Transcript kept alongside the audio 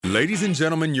Ladies and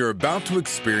gentlemen, you're about to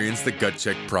experience the Gut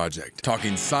Check Project,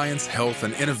 talking science, health,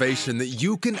 and innovation that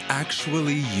you can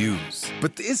actually use.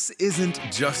 But this isn't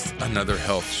just another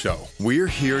health show. We're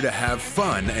here to have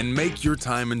fun and make your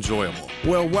time enjoyable.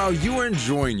 Well, while you are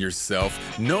enjoying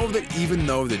yourself, know that even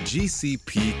though the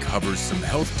GCP covers some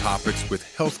health topics with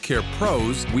healthcare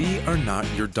pros, we are not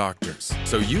your doctors.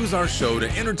 So use our show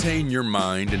to entertain your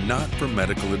mind and not for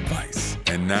medical advice.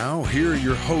 And now, here are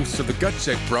your hosts of the Gut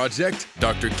Check Project,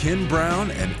 Dr. Ken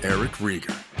Brown and Eric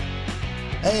Rieger.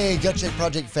 Hey, Gut Check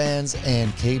Project fans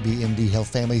and KBMD Health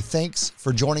family, thanks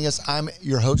for joining us. I'm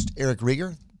your host, Eric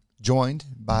Rieger, joined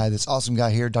by this awesome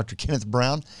guy here, Dr. Kenneth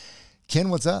Brown. Ken,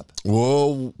 what's up?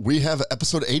 Well, we have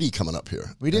episode 80 coming up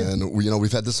here. We do. And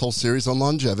we've had this whole series on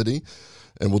longevity,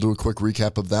 and we'll do a quick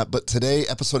recap of that. But today,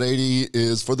 episode 80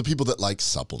 is for the people that like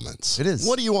supplements. It is.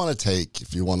 What do you want to take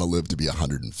if you want to live to be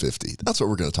 150? That's what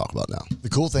we're going to talk about now. The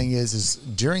cool thing is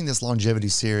during this longevity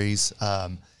series,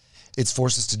 it's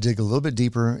forced us to dig a little bit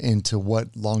deeper into what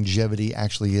longevity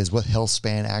actually is, what health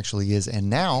span actually is. And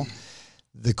now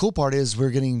the cool part is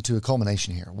we're getting to a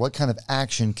culmination here. What kind of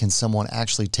action can someone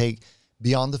actually take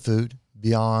beyond the food,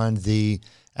 beyond the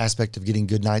aspect of getting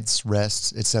good night's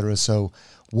rest, et cetera? So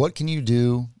what can you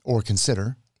do or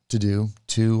consider to do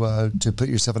to put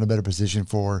yourself in a better position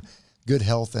for good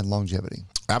health and longevity?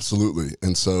 Absolutely.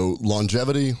 And so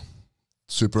longevity,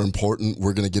 super important.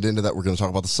 We're going to get into that. We're going to talk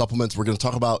about the supplements. We're going to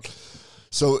talk about,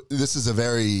 so this is a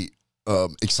very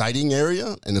exciting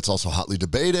area, and it's also hotly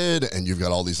debated, and you've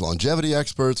got all these longevity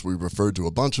experts. We referred to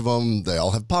a bunch of them. They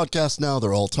all have podcasts now.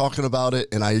 They're all talking about it,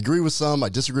 and I agree with some. I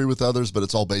disagree with others, but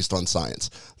it's all based on science.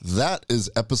 That is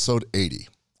episode 80.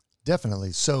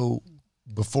 Definitely. So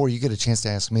before you get a chance to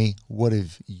ask me, what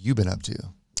have you been up to?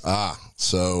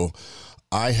 So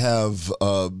I have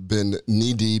been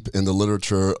knee-deep in the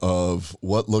literature of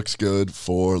what looks good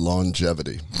for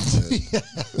longevity.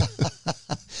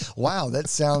 Wow, that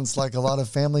sounds like a lot of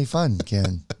family fun,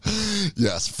 Ken.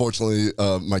 Yes, fortunately,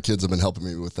 my kids have been helping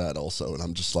me with that also, and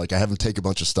I'm just like, I have them take a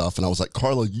bunch of stuff, and I was like,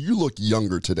 Carla, you look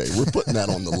younger today. We're putting that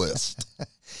on the list.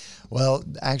 Well,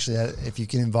 actually, if you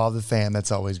can involve the fam,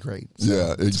 that's always great. So,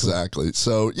 yeah, exactly. Cool.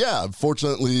 So, yeah,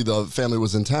 fortunately, the family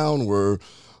was in town. We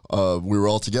were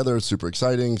all together, super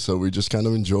exciting. So we just kind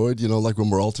of enjoyed, like when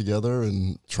we're all together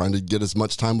and trying to get as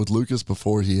much time with Lucas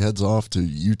before he heads off to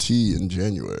UT in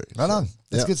January. Right on.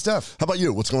 That's good stuff. How about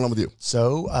you? What's going on with you?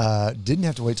 So didn't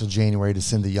have to wait till January to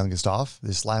send the youngest off.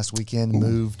 This last weekend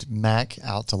moved Mac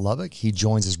out to Lubbock. He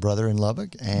joins his brother in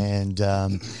Lubbock. And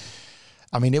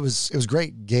it was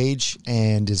great. Gage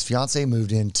and his fiance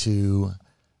moved into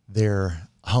their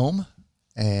home,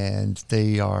 and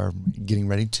they are getting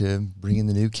ready to bring in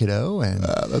the new kiddo. And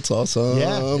that's awesome.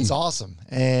 Yeah, it's awesome.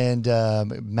 And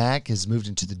Mac has moved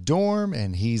into the dorm,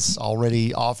 and he's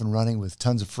already off and running with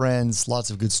tons of friends, lots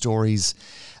of good stories.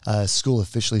 School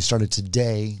officially started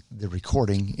today, the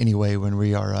recording anyway, when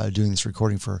we are doing this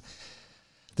recording for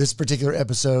this particular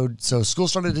episode. So school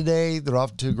started today. They're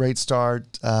off to a great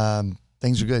start.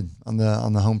 Things are good on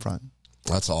the home front.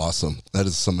 That's awesome. That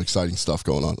is some exciting stuff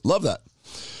going on. Love that.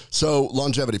 So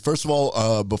longevity. First of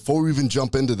all, before we even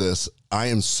jump into this, I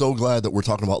am so glad that we're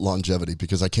talking about longevity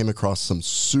because I came across some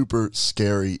super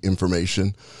scary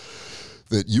information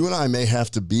that you and I may have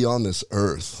to be on this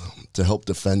earth to help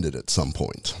defend it at some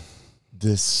point.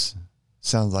 This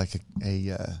sounds like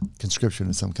a conscription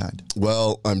of some kind.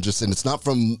 Well, and it's not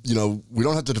from, we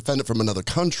don't have to defend it from another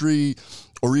country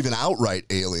or even outright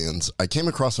aliens. I came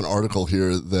across an article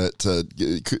here that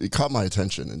it caught my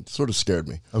attention and sort of scared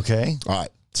me. Okay. All right.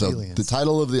 So aliens. The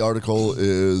title of the article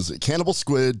is Cannibal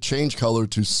Squid Change Color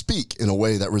to Speak in a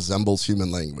Way That Resembles Human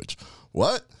Language.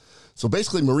 What? So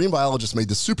basically, marine biologists made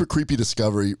this super creepy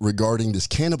discovery regarding this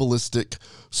cannibalistic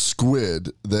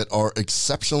squid that are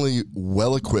exceptionally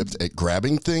well-equipped at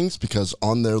grabbing things because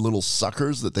on their little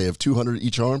suckers that they have 200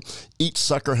 each arm, each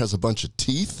sucker has a bunch of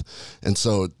teeth, and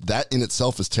so that in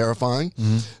itself is terrifying.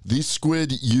 Mm-hmm. These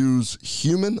squid use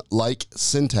human-like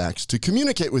syntax to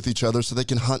communicate with each other so they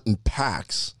can hunt in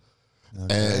packs.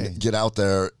 Okay. And get out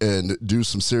there and do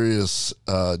some serious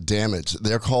damage.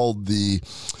 They're called the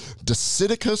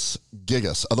Dicydicus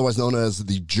gigas, otherwise known as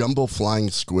the jumbo flying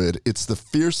squid. It's the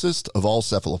fiercest of all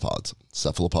cephalopods.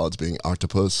 Cephalopods being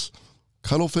octopus,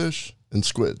 cuttlefish, and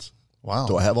squids. Wow.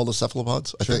 Do I have all the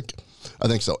cephalopods? Sure. I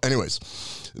think so. Anyways,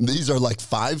 these are like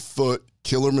 5-foot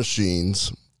killer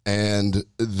machines, and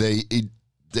they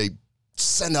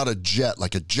send out a jet,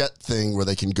 like a jet thing where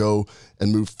they can go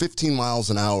and move 15 miles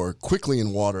an hour quickly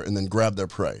in water and then grab their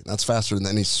prey. That's faster than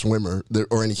any swimmer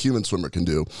or any human swimmer can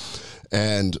do.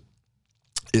 And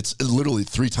it's literally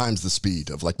 3 times the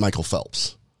speed of like Michael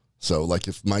Phelps. So, like,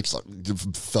 if if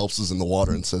Phelps is in the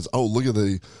water and says, "Oh, look at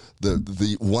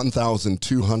the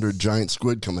 1,200 giant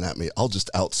squid coming at me," I'll just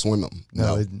outswim them.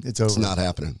 No, it's over. It's not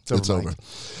happening. It's over. over.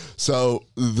 So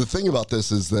the thing about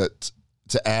this is that,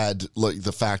 to add like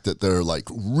the fact that they're like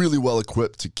really well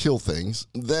equipped to kill things,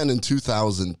 then in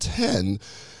 2010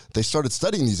 they started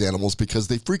studying these animals because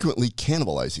they frequently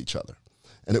cannibalize each other.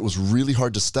 And it was really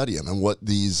hard to study them. And what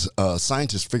these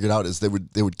scientists figured out is they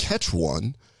would catch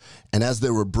one, and as they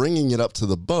were bringing it up to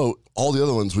the boat, all the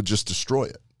other ones would just destroy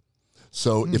it.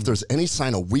 So if there's any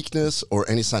sign of weakness or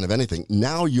any sign of anything,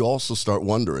 now you also start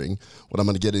wondering what I'm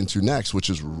going to get into next, which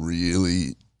is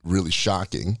really, really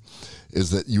shocking, is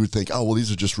that you would think, oh, well,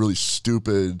 these are just really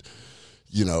stupid,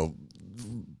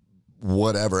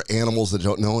 whatever, animals that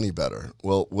don't know any better.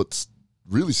 Well, what's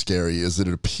really scary is that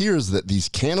it appears that these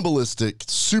cannibalistic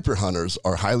super hunters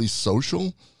are highly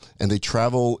social, and they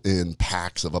travel in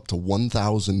packs of up to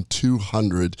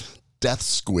 1,200 death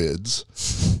squids.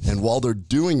 And while they're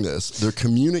doing this, they're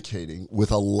communicating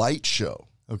with a light show.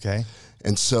 Okay.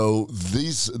 And so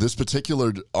this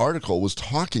particular article was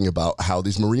talking about how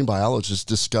these marine biologists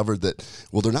discovered that,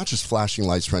 well, they're not just flashing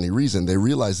lights for any reason. They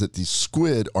realized that these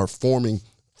squid are forming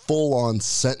full-on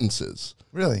sentences.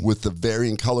 Really? With the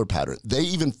varying color pattern. They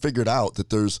even figured out that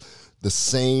there's the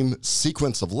same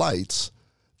sequence of lights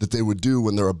that they would do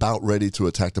when they're about ready to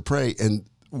attack the prey. And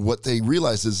what they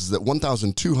realized is that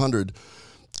 1,200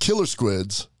 killer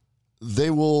squids,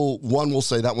 one will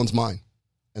say, that one's mine.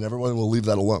 And everyone will leave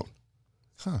that alone.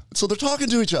 Huh. So they're talking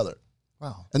to each other.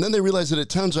 Wow. And then they realize that it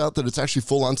turns out that it's actually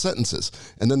full-on sentences.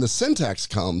 And then the syntax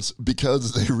comes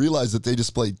because they realize that they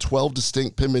displayed 12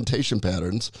 distinct pigmentation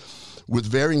patterns with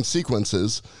varying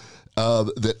sequences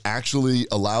that actually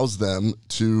allows them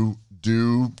to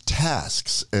do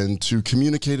tasks and to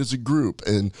communicate as a group,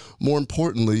 and more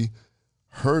importantly,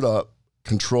 herd up,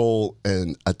 control,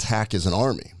 and attack as an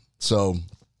army. So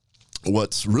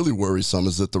what's really worrisome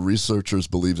is that the researchers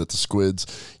believe that the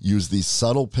squids use these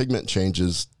subtle pigment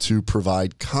changes to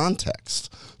provide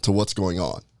context to what's going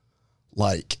on.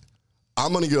 Like,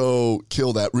 I'm going to go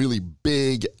kill that really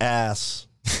big ass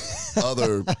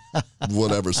other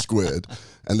whatever squid,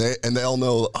 and they all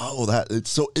know, it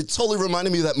totally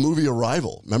reminded me of that movie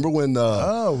Arrival. Remember when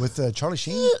with Charlie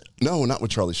Sheen? No, not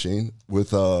with Charlie Sheen,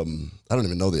 with I don't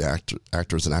even know the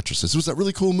actors and actresses. It was that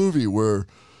really cool movie where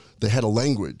they had a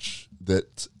language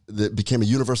that became a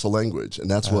universal language,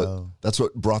 and that's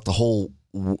what brought the whole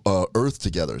Earth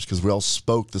together, is because we all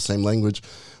spoke the same language,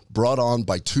 brought on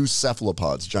by two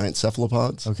cephalopods, giant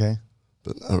cephalopods. Okay.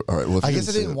 But all right, well, I guess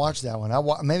I didn't watch that one.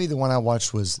 Maybe the one I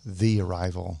watched was The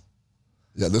Arrival.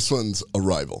 Yeah, this one's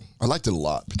Arrival. I liked it a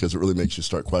lot because it really makes you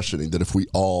start questioning that if we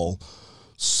all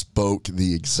spoke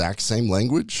the exact same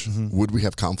language, would we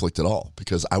have conflict at all?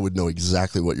 Because I would know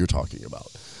exactly what you're talking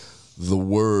about. The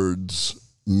words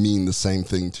mean the same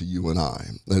thing to you and I.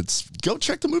 Go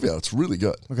check the movie out. It's really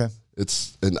good. Okay.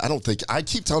 And I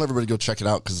keep telling everybody to go check it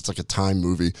out because it's like a time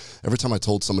movie. Every time I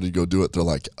told somebody to go do it, they're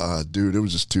like, dude, it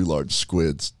was just two large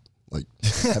squids, like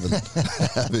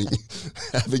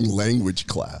having language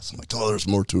class. I'm like, oh, there's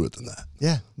more to it than that.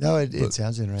 Yeah. No, it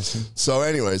sounds interesting. So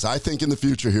anyways, I think in the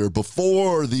future here,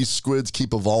 before these squids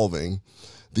keep evolving,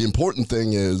 the important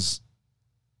thing is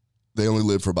they only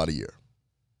live for about a year.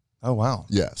 Oh, wow.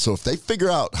 Yeah. So if they figure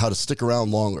out how to stick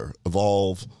around longer,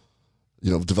 evolve,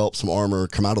 develop some armor,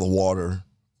 come out of the water,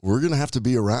 we're going to have to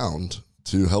be around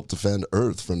to help defend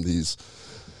Earth from these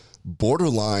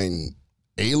borderline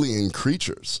alien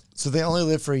creatures. So they only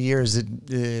live for a year. Does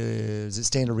it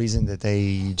stand to reason that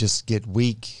they just get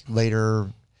weak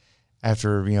later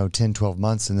after, 10, 12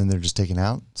 months, and then they're just taken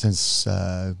out, since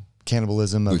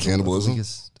cannibalism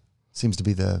seems to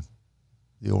be the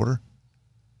order?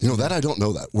 That I don't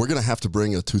know that. We're going to have to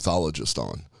bring a teuthologist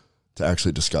on to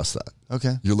actually discuss that.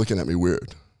 Okay. You're looking at me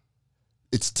weird.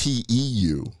 It's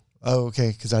TEU. Oh,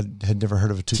 okay, because I had never heard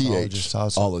of a teuthologist. I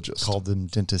also called them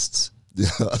dentists. Yeah.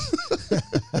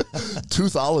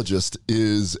 Teuthologist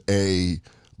is a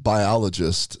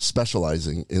biologist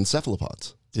specializing in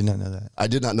cephalopods. Did not know that. I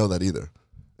did not know that either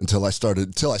until I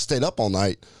stayed up all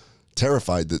night,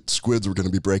 terrified that squids were going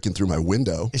to be breaking through my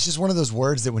window. It's just one of those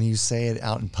words that when you say it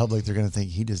out in public, they're going to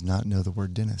think he does not know the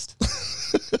word dentist.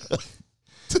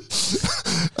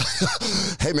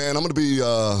 Hey, man, I'm going to be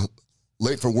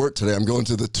late for work today. I'm going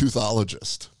to the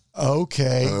teuthologist.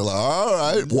 Okay. And they're like, all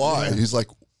right, why? Yeah. He's like,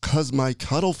 because my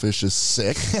cuttlefish is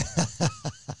sick.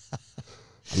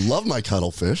 I love my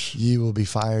cuttlefish. You will be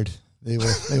fired. They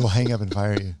will hang up and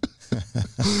fire you.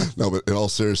 No, but in all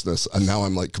seriousness, and now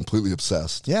I'm like completely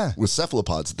obsessed. Yeah. With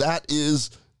cephalopods. That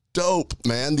is dope,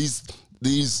 man.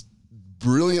 These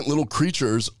brilliant little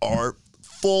creatures are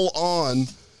full on,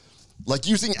 like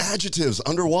using adjectives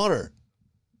underwater.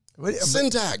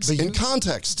 Syntax and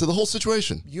context to the whole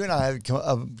situation. You and I, have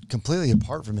completely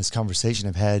apart from this conversation,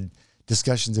 have had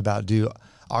discussions about do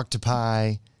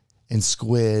octopi and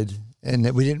squid, and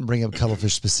that we didn't bring up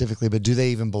cuttlefish specifically, but do they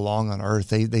even belong on Earth?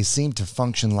 They seem to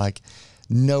function like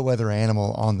no other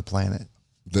animal on the planet.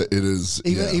 That it is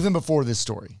even before this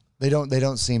story. They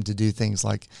don't seem to do things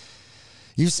like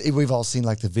we've all seen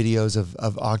like the videos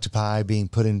of octopi being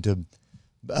put into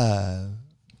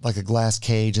like a glass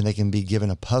cage, and they can be given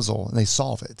a puzzle and they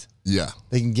solve it. Yeah.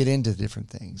 They can get into different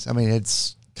things. I mean,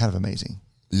 it's kind of amazing.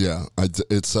 Yeah. I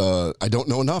don't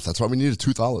know enough. That's why we need a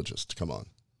toothologist to come on.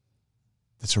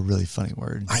 That's a really funny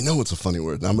word. I know it's a funny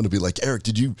word. And I'm going to be like, Eric,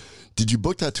 did you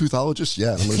book that toothologist?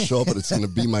 Yeah. And I'm going to show up and it's going to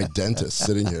be my dentist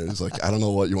sitting here. He's like, I don't know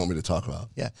what you want me to talk about.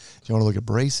 Yeah. Do you want to look at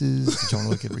braces? Do you want to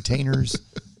look at retainers?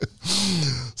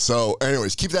 So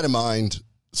anyways, keep that in mind.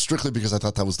 Strictly because I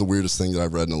thought that was the weirdest thing that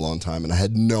I've read in a long time, and I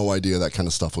had no idea that kind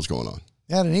of stuff was going on.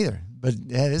 Yeah, I didn't either. But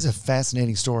yeah, it is a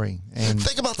fascinating story. And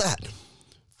think about that.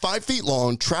 5 feet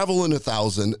long, travel in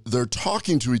 1,000. They're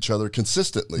talking to each other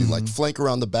consistently, like flank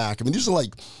around the back. I mean, these are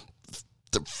like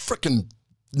the freaking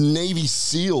Navy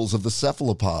SEALs of the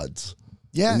cephalopods.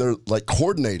 Yeah. And they're like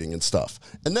coordinating and stuff.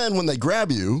 And then when they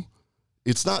grab you,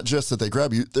 it's not just that they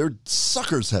grab you, their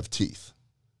suckers have teeth.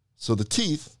 So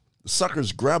the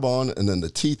suckers grab on, and then the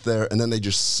teeth there, and then they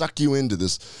just suck you into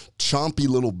this chompy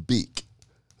little beak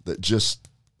that just...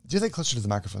 Do they closer to the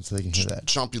microphone so they can hear that?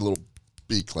 Chompy little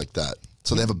beak like that.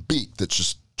 So they have a beak that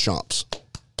just chomps.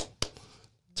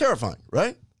 Terrifying,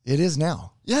 right? It is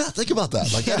now. Yeah, think about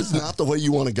that. Like, that is not the way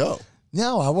you want to go.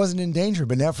 No, I wasn't in danger,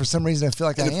 but now for some reason I feel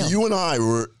like I am. If you and I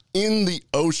were in the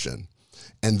ocean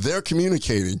and they're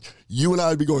communicating, you and I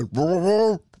would be going...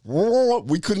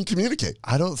 We couldn't communicate.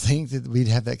 I don't think that we'd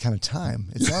have that kind of time.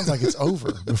 It sounds like it's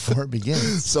over before it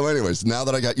begins. So anyways, now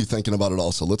that I got you thinking about it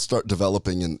also, let's start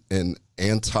developing an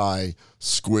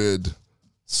anti-squid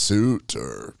suit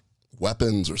or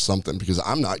weapons or something, because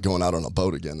I'm not going out on a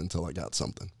boat again until I got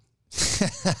something.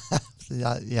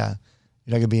 Yeah. You're not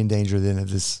going to be in danger then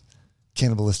of this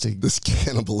cannibalistic.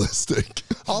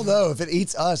 Although if it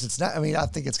eats us, it's not, I mean, I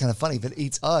think it's kind of funny. If it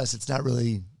eats us, it's not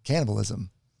really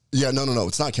cannibalism. Yeah, no.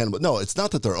 It's not cannibal. No, it's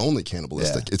not that they're only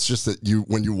cannibalistic. Yeah. It's just that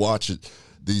when you watch it,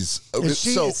 it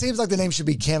seems like the name should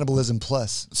be Cannibalism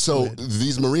Plus. So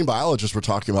these marine biologists were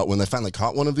talking about when they finally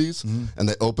caught one of these and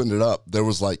they opened it up, there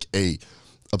was like a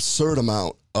absurd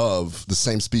amount of the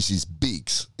same species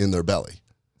beaks in their belly.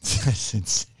 That's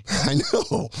insane. I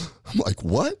know. I'm like,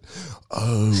 what?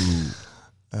 Oh.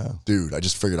 Dude, I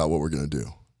just figured out what we're going to do.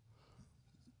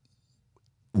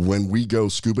 When we go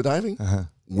scuba diving,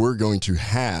 we're going to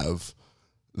have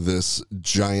this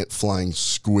giant flying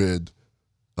squid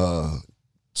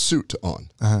suit on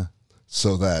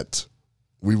so that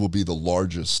we will be the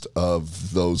largest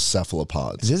of those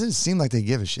cephalopods. It doesn't seem like they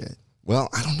give a shit. Well,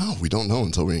 I don't know. We don't know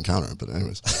until we encounter it. But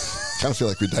anyways, kind of feel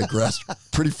like we digressed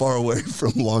pretty far away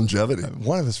from longevity.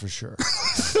 One of us for sure.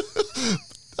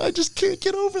 I just can't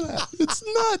get over that. It's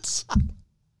nuts.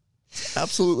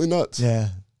 Absolutely nuts. Yeah.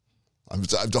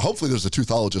 Hopefully there's a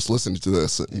toothologist listening to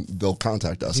this and they'll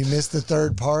contact us. If you missed the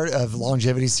third part of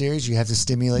longevity series, you have to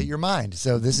stimulate your mind.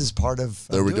 So this is part of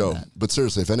there we go. That. But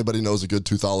seriously, if anybody knows a good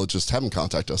toothologist, have them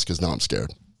contact us because now I'm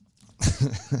scared.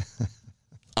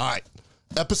 All right.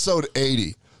 Episode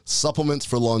 80, supplements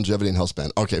for longevity and health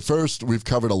span. Okay, first, we've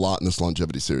covered a lot in this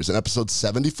longevity series. In episode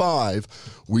 75,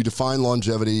 we defined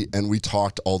longevity and we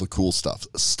talked all the cool stuff.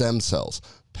 Stem cells,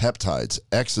 peptides,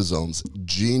 exosomes,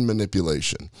 gene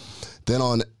manipulation. Then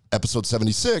on episode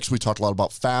 76, we talked a lot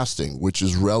about fasting, which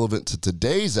is relevant to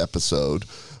today's episode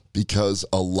because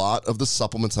a lot of the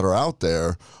supplements that are out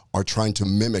there are trying to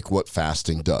mimic what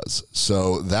fasting does.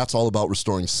 So that's all about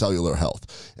restoring cellular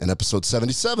health. In episode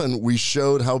 77, we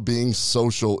showed how being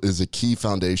social is a key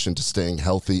foundation to staying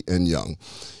healthy and young.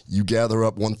 You gather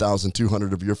up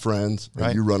 1,200 of your friends,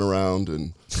 and you run around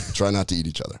and try not to eat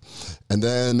each other. And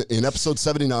then in episode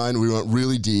 79, we went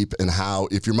really deep in how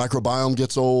if your microbiome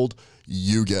gets old,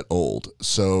 you get old.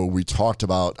 So we talked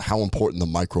about how important the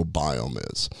microbiome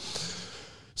is.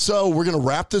 So we're going to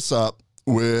wrap this up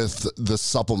with the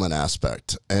supplement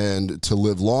aspect. And to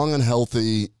live long and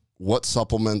healthy, what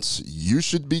supplements you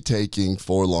should be taking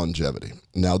for longevity.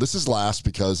 Now, this is last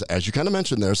because, as you kind of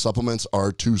mentioned there, supplements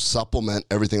are to supplement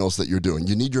everything else that you're doing.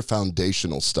 You need your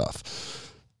foundational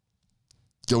stuff.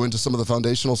 Go into some of the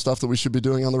foundational stuff that we should be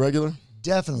doing on the regular?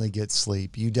 Definitely get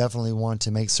sleep. You definitely want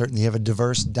to make certain you have a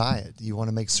diverse diet. You want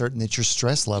to make certain that your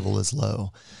stress level is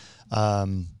low.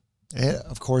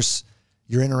 Of course,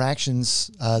 your interactions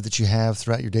that you have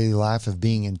throughout your daily life of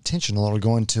being intentional are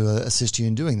going to assist you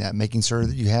in doing that, making sure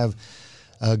that you have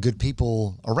good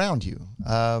people around you.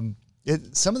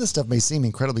 Some of this stuff may seem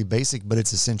incredibly basic, but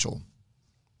it's essential.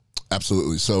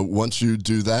 Absolutely. So once you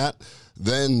do that,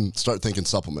 then start thinking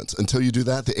supplements. Until you do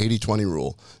that, the 80-20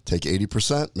 rule. Take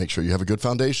 80%, make sure you have a good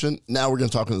foundation. Now we're going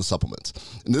to talk about the supplements.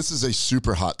 And this is a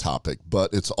super hot topic,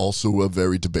 but it's also a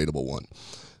very debatable one.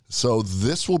 So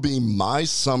this will be my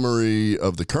summary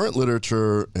of the current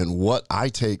literature and what I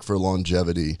take for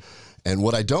longevity and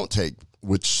what I don't take,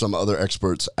 which some other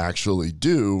experts actually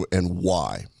do, and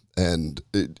why. And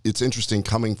it's interesting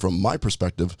coming from my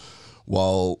perspective,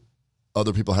 while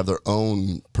other people have their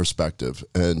own perspective,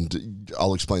 and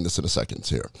I'll explain this in a second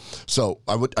here. So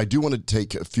I do want to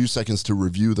take a few seconds to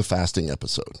review the fasting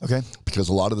episode. Okay. Because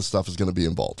a lot of the stuff is going to be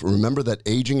involved. Remember that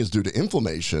aging is due to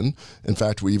inflammation. In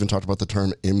fact, we even talked about the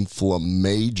term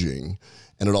inflammaging,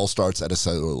 and it all starts at a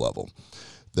cellular level.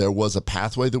 There was a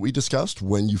pathway that we discussed.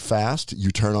 When you fast,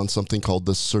 you turn on something called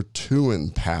the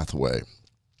sirtuin pathway.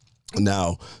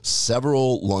 Now,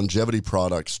 several longevity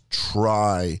products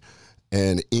try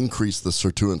and increase the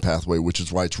sirtuin pathway, which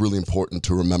is why it's really important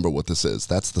to remember what this is.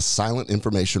 That's the silent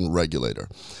information regulator.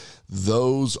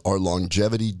 Those are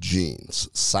longevity genes.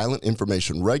 Silent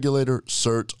information regulator,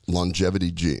 SIRT, longevity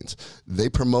genes. They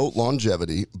promote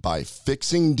longevity by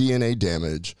fixing DNA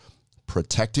damage,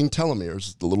 protecting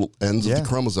telomeres, the little ends of the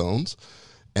chromosomes,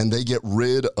 and they get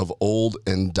rid of old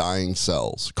and dying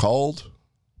cells called?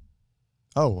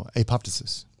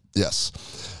 Apoptosis. Yes.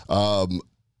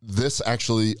 This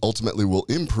actually ultimately will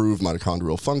improve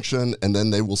mitochondrial function, and then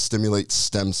they will stimulate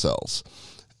stem cells,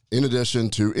 in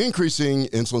addition to increasing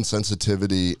insulin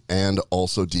sensitivity and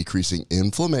also decreasing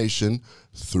inflammation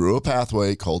through a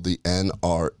pathway called the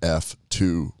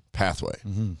NRF2 pathway.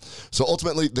 Mm-hmm. So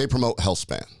ultimately, they promote health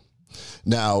span.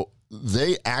 Now,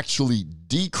 they actually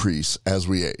decrease as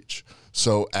we age.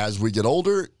 So as we get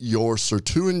older, your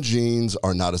sirtuin genes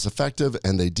are not as effective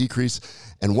and they decrease.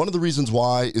 And one of the reasons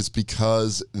why is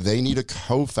because they need a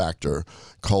cofactor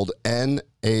called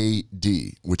NAD,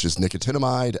 which is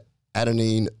nicotinamide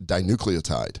adenine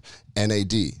dinucleotide,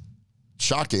 NAD.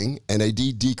 Shocking,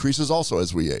 NAD decreases also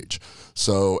as we age.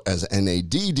 So as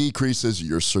NAD decreases,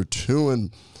 your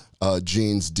sirtuin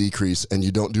genes decrease, and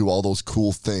you don't do all those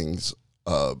cool things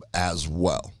as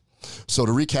well. So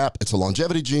to recap, it's a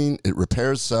longevity gene. It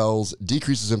repairs cells,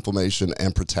 decreases inflammation,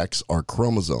 and protects our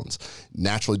chromosomes.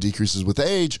 Naturally decreases with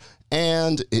age,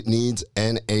 and it needs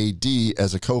NAD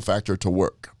as a cofactor to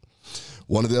work.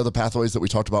 One of the other pathways that we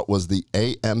talked about was the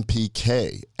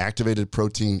AMPK, activated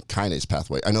protein kinase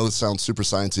pathway. I know this sounds super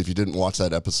sciencey. If you didn't watch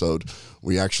that episode,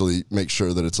 we actually make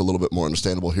sure that it's a little bit more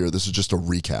understandable here. This is just a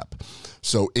recap.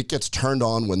 So it gets turned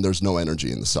on when there's no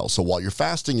energy in the cell. So while you're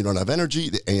fasting, you don't have energy,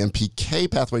 the AMPK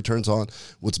pathway turns on.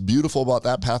 What's beautiful about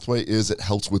that pathway is it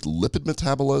helps with lipid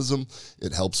metabolism,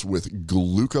 it helps with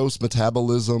glucose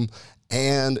metabolism,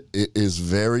 and it is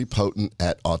very potent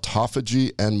at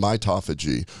autophagy and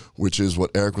mitophagy, which is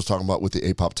what Eric was talking about with the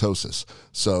apoptosis.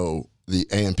 So the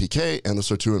AMPK and the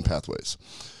sirtuin pathways.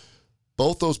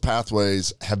 Both those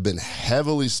pathways have been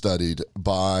heavily studied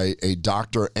by a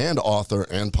doctor and author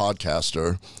and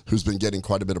podcaster who's been getting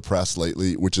quite a bit of press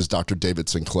lately, which is Dr. David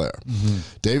Sinclair.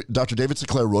 Mm-hmm. Dr. David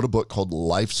Sinclair wrote a book called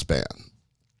Lifespan.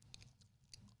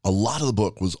 A lot of the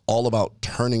book was all about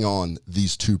turning on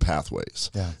these two pathways.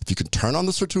 Yeah. If you can turn on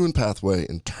the sirtuin pathway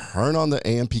and turn on the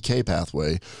AMPK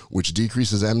pathway, which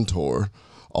decreases mTOR,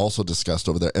 also discussed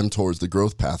over there, mTOR is the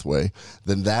growth pathway,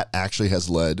 then that actually has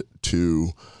led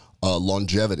to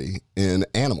longevity in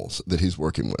animals that he's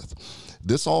working with.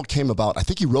 This all came about, I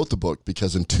think he wrote the book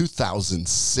because in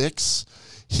 2006,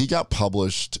 he got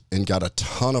published and got a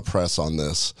ton of press on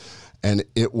this. And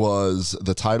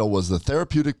the title was The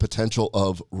Therapeutic Potential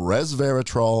of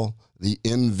Resveratrol, the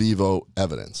In Vivo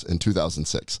Evidence in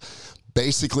 2006.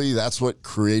 Basically, that's what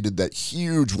created that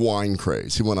huge wine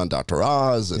craze. He went on Dr.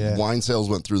 Oz, and wine sales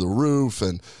went through the roof,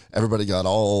 and everybody got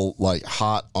all like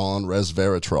hot on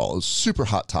resveratrol. It was a super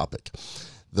hot topic.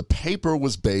 The paper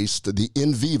was based, the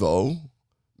in vivo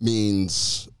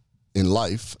means in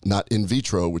life, not in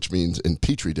vitro, which means in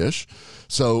petri dish.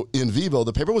 So in vivo,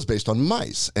 the paper was based on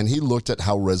mice, and he looked at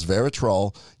how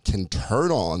resveratrol can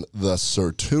turn on the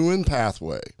sirtuin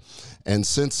pathway. And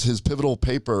since his pivotal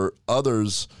paper,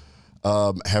 others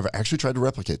have actually tried to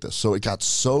replicate this. So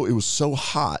it was so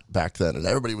hot back then, and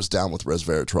everybody was down with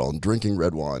resveratrol and drinking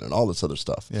red wine and all this other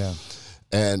stuff. Yeah.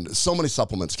 And so many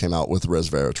supplements came out with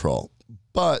resveratrol,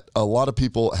 but a lot of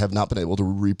people have not been able to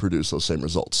reproduce those same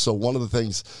results. So one of the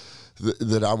things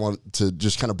that I want to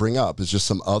just kind of bring up is just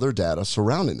some other data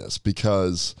surrounding this,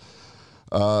 because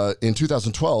In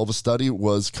 2012, a study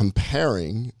was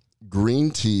comparing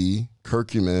green tea,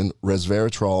 curcumin,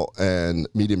 resveratrol, and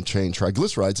medium-chain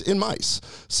triglycerides in mice.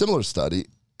 Similar study,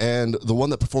 and the one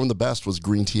that performed the best was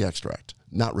green tea extract,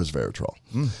 not resveratrol,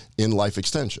 in life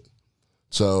extension.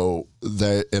 So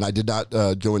and I did not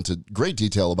go into great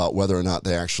detail about whether or not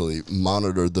they actually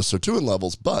monitored the sirtuin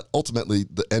levels, but ultimately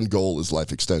the end goal is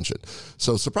life extension.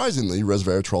 So surprisingly,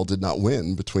 resveratrol did not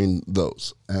win between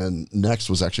those. And next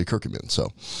was actually curcumin. So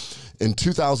in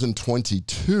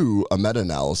 2022, a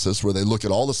meta-analysis where they look at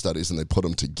all the studies and they put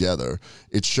them together,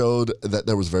 it showed that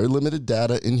there was very limited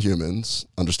data in humans,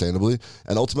 understandably,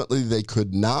 and ultimately they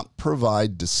could not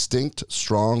provide distinct,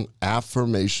 strong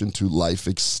affirmation to life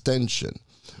extension.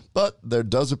 But there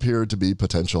does appear to be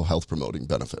potential health-promoting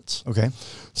benefits. Okay.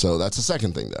 So that's the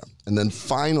second thing there. And then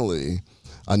finally,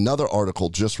 another article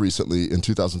just recently in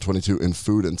 2022 in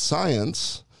Food and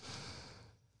Science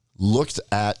looked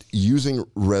at using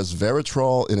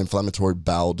resveratrol in inflammatory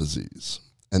bowel disease.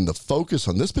 And the focus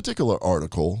on this particular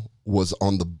article was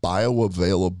on the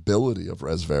bioavailability of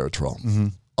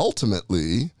resveratrol.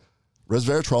 Ultimately,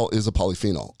 resveratrol is a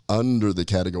polyphenol under the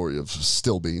category of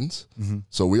still beans.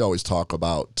 So we always talk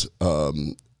about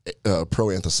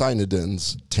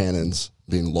proanthocyanidins, tannins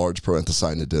being large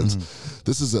proanthocyanidins.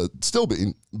 This is a still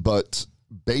bean, but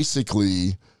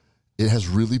basically it has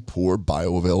really poor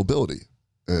bioavailability.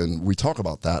 And we talk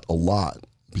about that a lot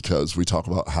because we talk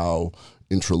about how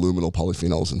intraluminal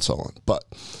polyphenols and so on. But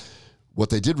what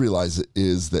they did realize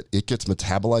is that it gets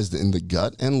metabolized in the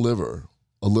gut and liver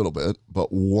a little bit,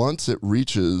 but once it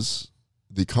reaches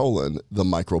the colon, the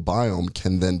microbiome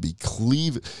can then be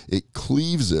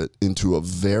cleaves it into a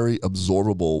very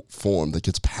absorbable form that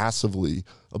gets passively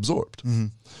absorbed.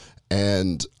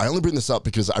 And I only bring this up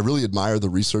because I really admire the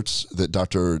research that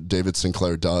Dr. David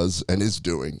Sinclair does and is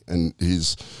doing. And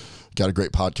he's got a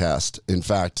great podcast. In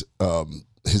fact,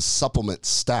 his supplement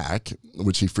stack,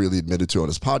 which he freely admitted to on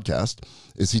his podcast,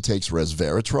 is he takes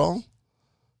resveratrol,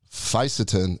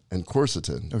 fisetin, and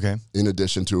quercetin, Okay. in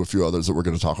addition to a few others that we're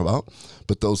going to talk about.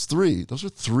 But those are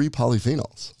three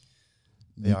polyphenols.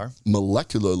 They are.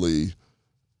 Molecularly,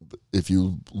 if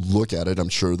you look at it, I'm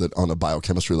sure that on a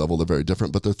biochemistry level, they're very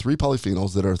different, but they're three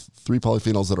polyphenols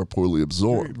that are poorly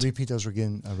absorbed. Repeat those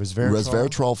again.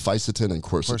 Resveratrol, fisetin, and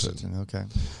quercetin. quercetin. Okay.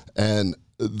 And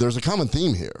there's a common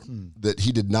theme here that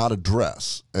he did not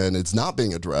address, and it's not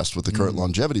being addressed with the current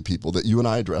longevity people that you and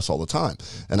I address all the time.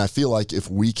 And I feel like if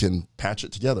we can patch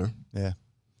it together, Yeah.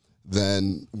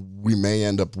 then we may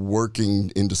end up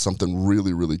working into something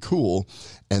really, really cool.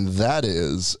 And that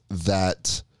is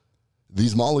that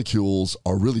these molecules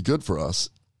are really good for us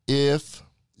if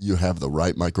you have the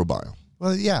right microbiome.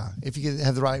 Well, yeah. If you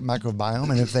have the right microbiome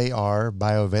and if they are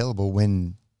bioavailable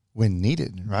when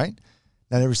needed, right?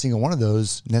 Not every single one of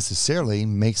those necessarily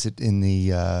makes it in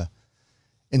the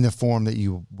form that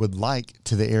you would like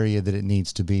to the area that it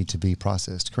needs to be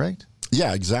processed, correct?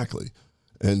 Yeah, exactly.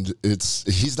 And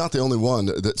he's not the only one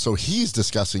so he's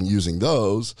discussing using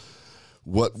those.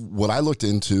 What I looked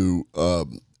into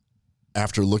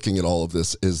after looking at all of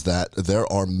this is that there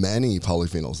are many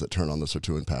polyphenols that turn on the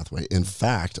sirtuin pathway. In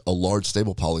fact, a large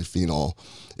stable polyphenol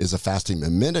is a fasting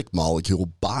mimetic molecule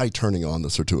by turning on the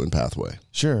sirtuin pathway.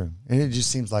 Sure. And it just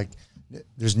seems like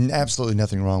there's absolutely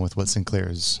nothing wrong with what Sinclair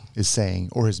is saying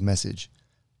or his message.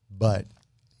 But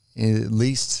at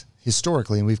least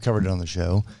historically, and we've covered it on the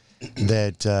show,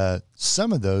 that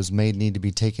some of those may need to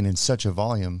be taken in such a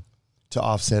volume to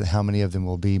offset how many of them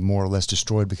will be more or less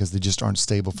destroyed because they just aren't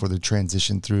stable for the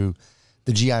transition through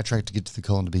the GI tract to get to the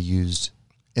colon to be used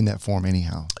in that form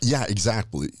anyhow. Yeah,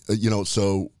 exactly.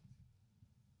 So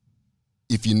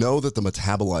if you know that the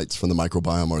metabolites from the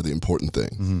microbiome are the important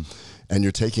thing, and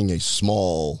you're taking a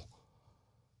small,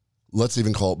 let's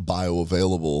even call it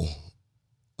bioavailable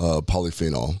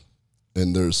polyphenol,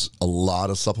 and there's a lot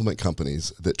of supplement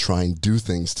companies that try and do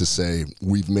things to say,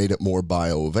 we've made it more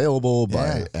bioavailable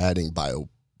by adding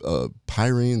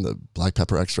pyrene, the black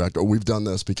pepper extract, or we've done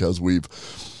this because we've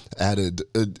added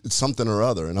something or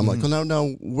other. And I'm like, well,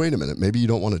 no, wait a minute. Maybe you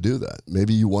don't want to do that.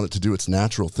 Maybe you want it to do its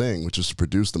natural thing, which is to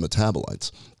produce the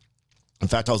metabolites. In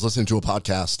fact, I was listening to a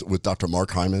podcast with Dr.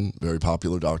 Mark Hyman, very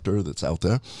popular doctor that's out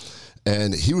there.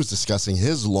 And he was discussing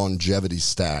his longevity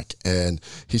stack. And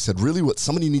he said, really what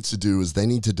somebody needs to do is they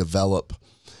need to develop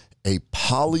a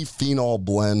polyphenol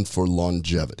blend for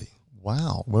longevity.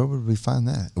 Wow. Where would we find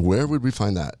that? Where would we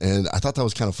find that? And I thought that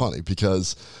was kind of funny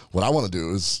because what I want to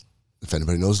do is, if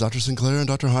anybody knows Dr. Sinclair and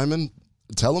Dr. Hyman,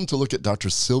 tell them to look at Dr.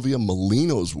 Sylvia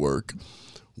Molino's work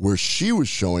where she was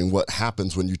showing what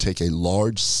happens when you take a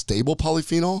large stable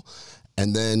polyphenol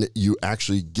and then you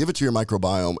actually give it to your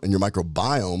microbiome and your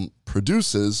microbiome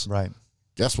produces, Right.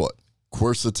 guess what?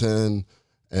 Quercetin,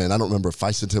 and I don't remember if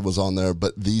fisetin was on there,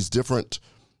 but these different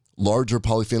larger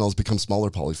polyphenols become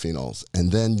smaller polyphenols.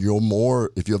 And then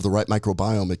if you have the right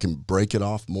microbiome, it can break it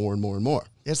off more and more and more.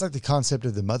 It's like the concept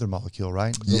of the mother molecule,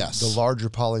 right? Yes. The larger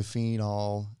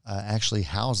polyphenol actually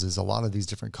houses a lot of these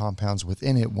different compounds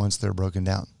within it once they're broken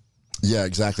down. Yeah,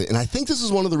 exactly. And I think this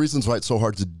is one of the reasons why it's so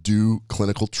hard to do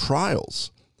clinical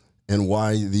trials and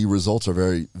why the results are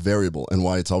very variable and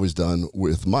why it's always done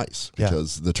with mice,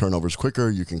 because the turnover is quicker.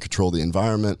 You can control the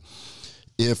environment.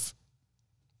 If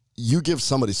you give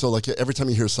somebody, so like every time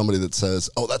you hear somebody that says,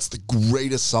 oh, that's the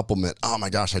greatest supplement. Oh my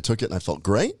gosh, I took it and I felt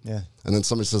great. Yeah. And then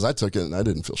somebody says, I took it and I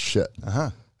didn't feel shit.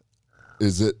 Uh-huh.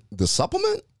 Is it the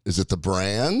supplement? Is it the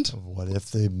brand? What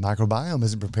if the microbiome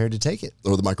isn't prepared to take it?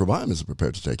 Or the microbiome isn't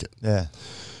prepared to take it? Yeah.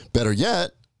 Better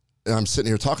yet, I'm sitting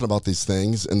here talking about these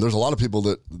things, and there's a lot of people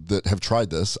that have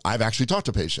tried this. I've actually talked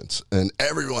to patients, and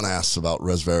everyone asks about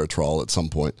resveratrol at some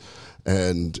point,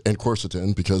 and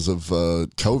quercetin because of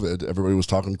COVID. Everybody was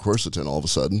talking quercetin all of a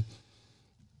sudden.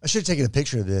 I should have taken a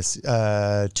picture of this.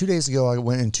 2 days ago, I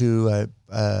went into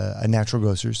a natural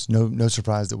grocer's. No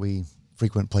surprise that we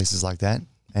frequent places like that.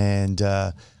 And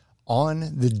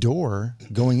on the door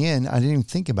going in, I didn't even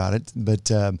think about it, but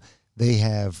they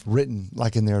have written,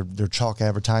 like in their chalk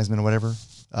advertisement or whatever,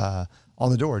 on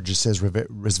the door, it just says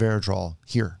resveratrol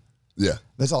here. Yeah.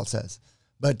 That's all it says.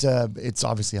 But it's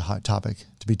obviously a hot topic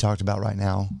to be talked about right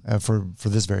now for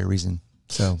this very reason.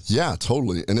 So yeah,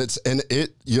 totally. And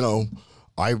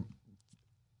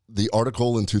the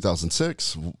article in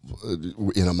 2006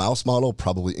 in a mouse model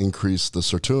probably increased the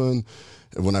sirtuin.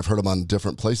 When I've heard him on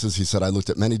different places, he said, I looked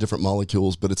at many different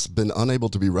molecules, but it's been unable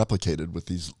to be replicated with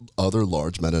these other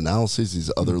large meta-analyses, these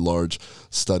other large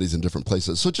studies in different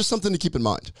places. So just something to keep in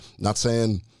mind. Not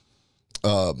saying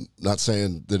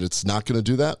that it's not going to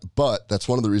do that, but that's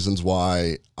one of the reasons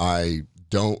why I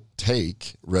don't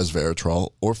take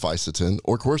resveratrol or fisetin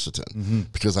or quercetin,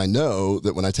 because I know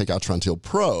that when I take Atrantil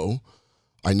Pro,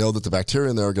 I know that the bacteria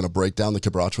in there are going to break down the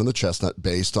quebracho and the chestnut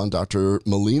based on Dr.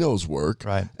 Molino's work.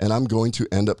 Right. And I'm going to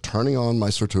end up turning on my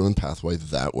sirtuin pathway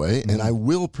that way. And I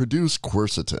will produce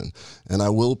quercetin and I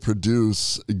will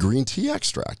produce green tea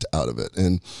extract out of it.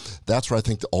 And that's where I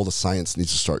think that all the science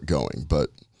needs to start going. But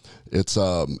it's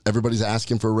everybody's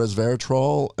asking for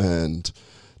resveratrol, and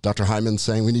Dr. Hyman's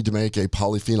saying we need to make a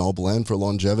polyphenol blend for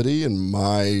longevity. And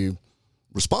my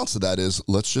response to that is,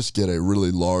 let's just get a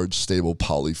really large, stable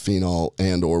polyphenol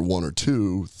and or 1 or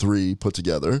 2, 3 put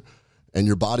together, and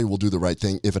your body will do the right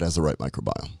thing if it has the right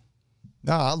microbiome.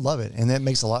 No, I love it. And that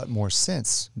makes a lot more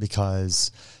sense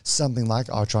because something like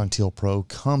Atrantil Pro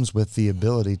comes with the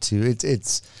ability to,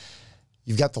 it's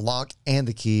you've got the lock and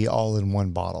the key all in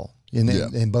one bottle.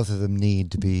 And both of them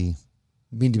need to be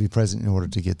present in order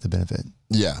to get the benefit.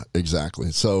 Yeah,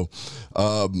 exactly. So,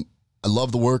 I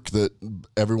love the work that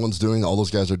everyone's doing, all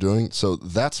those guys are doing. So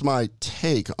that's my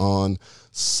take on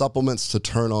supplements to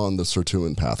turn on the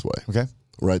sirtuin pathway. Okay.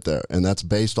 Right there. And that's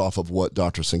based off of what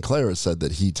Dr. Sinclair has said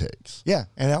that he takes. Yeah.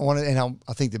 And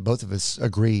I think that both of us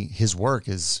agree his work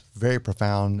is very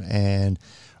profound and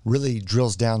really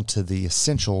drills down to the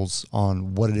essentials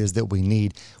on what it is that we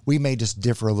need. We may just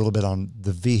differ a little bit on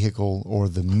the vehicle or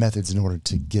the methods in order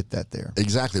to get that there.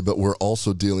 Exactly. But we're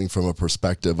also dealing from a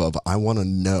perspective of, I want to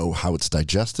know how it's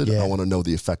digested. Yeah. I want to know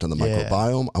the effect on the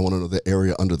microbiome. I want to know the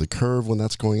area under the curve when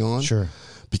that's going on. Sure.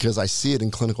 Because I see it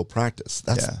in clinical practice.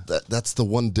 That's the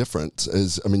one difference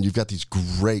is, I mean, you've got these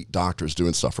great doctors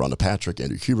doing stuff, Rhonda Patrick,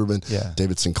 Andrew Huberman,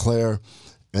 David Sinclair,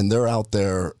 and they're out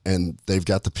there and they've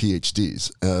got the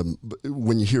PhDs.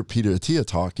 When you hear Peter Attia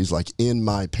talk, he's like, in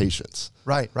my patients.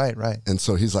 Right. And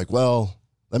so he's like, well,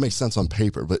 that makes sense on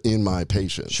paper, but in my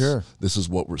patients, this is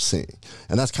what we're seeing.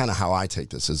 And that's kind of how I take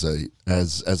this as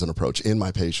an approach, in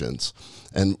my patients.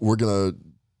 And we're going to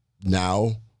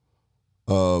now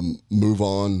move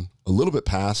on a little bit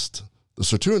past the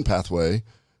sirtuin pathway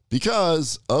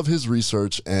because of his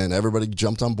research, and everybody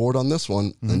jumped on board on this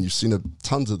one, and you've seen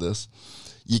tons of this.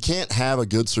 You can't have a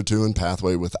good sirtuin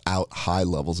pathway without high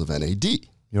levels of NAD.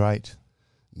 You're right.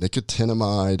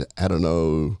 Nicotinamide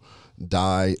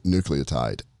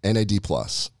adenodinucleotide, NAD+.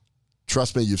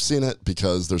 Trust me, you've seen it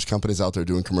because there's companies out there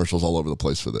doing commercials all over the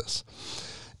place for this.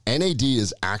 NAD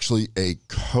is actually a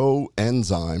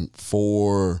coenzyme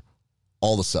for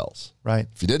all the cells. Right.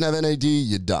 If you didn't have NAD,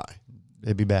 you'd die.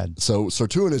 It'd be bad. So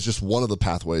sirtuin is just one of the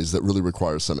pathways that really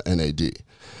requires some NAD.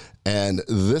 And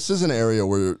this is an area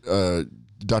where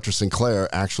Dr. Sinclair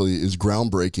actually is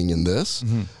groundbreaking in this,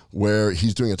 where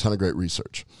he's doing a ton of great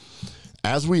research.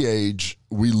 As we age,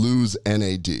 we lose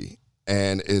NAD.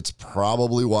 And it's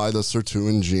probably why the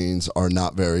sirtuin genes are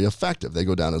not very effective. They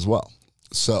go down as well.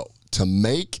 So to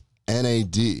make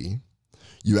NAD,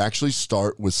 you actually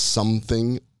start with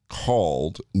something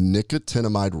called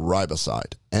nicotinamide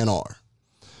riboside, NR,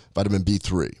 vitamin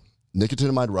B3,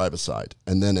 nicotinamide riboside.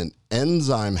 And then an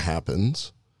enzyme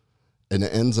happens, an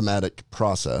enzymatic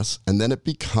process, and then it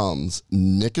becomes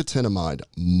nicotinamide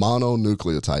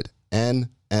mononucleotide,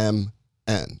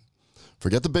 NMN.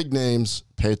 Forget the big names.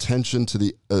 Pay attention to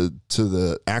the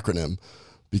acronym,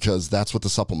 because that's what the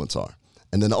supplements are.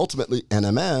 And then ultimately,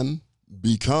 NMN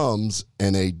becomes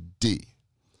NAD.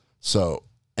 So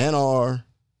NR,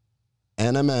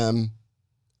 NMN,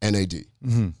 NAD.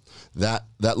 Mm-hmm. That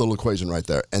little equation right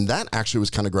there. And that actually was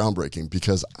kind of groundbreaking,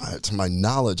 because to my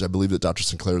knowledge, I believe that Dr.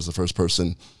 Sinclair is the first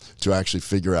person to actually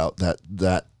figure out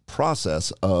that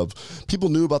process of, people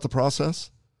knew about the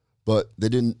process, but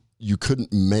you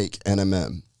couldn't make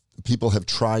NMN. People have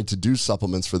tried to do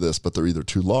supplements for this, but they're either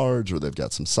too large or they've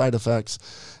got some side effects.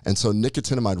 And so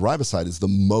nicotinamide riboside is the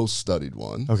most studied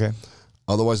one. Okay.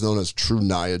 Otherwise known as True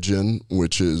Niagen,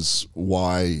 which is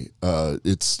why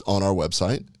it's on our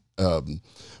website.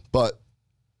 But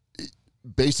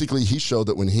basically, he showed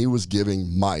that when he was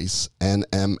giving mice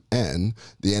NMN,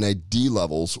 the NAD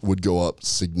levels would go up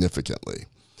significantly.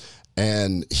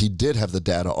 And he did have the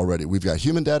data already. We've got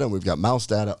human data and we've got mouse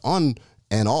data on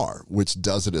NR, which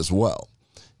does it as well.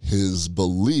 His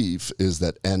belief is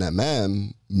that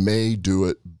NMN may do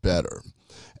it better.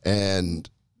 And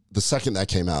the second that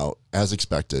came out, as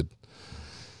expected,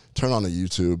 turn on a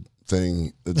YouTube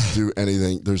thing, do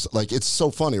anything. There's like, it's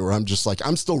so funny where I'm just like,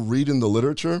 I'm still reading the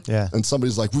literature. Yeah. And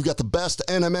somebody's like, we've got the best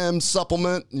NMN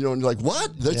supplement, and you're like,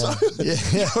 what? Yeah.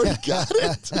 You already got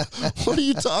it. What are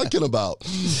you talking about?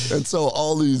 And so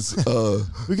all these,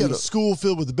 we got a school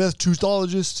filled with the best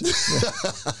toothologists.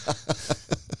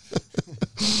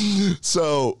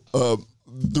 So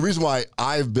the reason why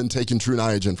I've been taking True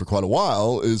Niagen for quite a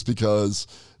while is because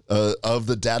of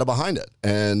the data behind it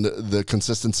and the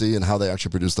consistency and how they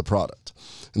actually produce the product.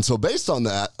 And so based on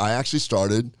that, I actually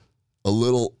started a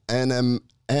little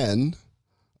NMN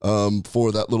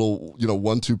for that little,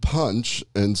 1-2 punch.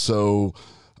 And so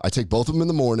I take both of them in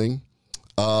the morning.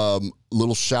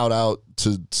 Little shout out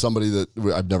to somebody that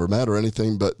I've never met or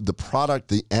anything, but the product,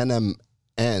 the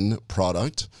NMN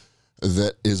product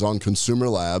that is on Consumer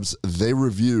Labs, they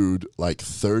reviewed like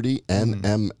 30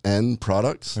 NMN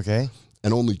products. Okay.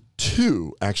 And only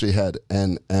 2 actually had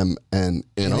NMN in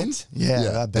them.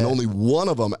 Yeah. I bet. And only one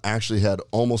of them actually had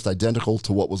almost identical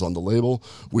to what was on the label,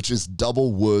 which is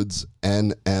Double Woods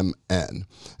NMN.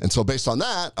 And so based on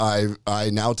that,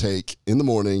 I now take in the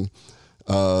morning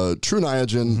True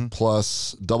Niagen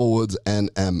plus Double Woods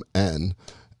NMN.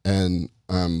 And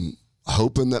I'm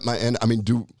hoping that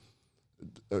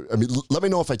let me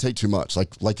know if I take too much.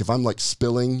 Like if I'm like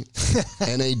spilling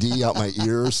NAD out my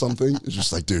ear or something, it's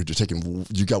just like, dude,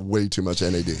 you got way too much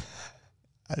NAD.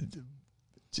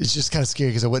 It's just kind of scary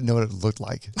because I wouldn't know what it looked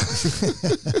like.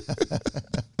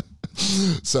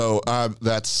 So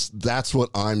that's what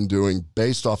I'm doing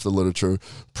based off the literature.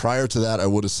 Prior to that, I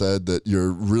would have said that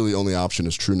your really only option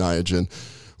is True Niagen.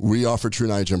 We offer True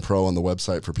Niagen Pro on the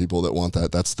website for people that want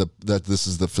that. This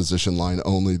is the physician line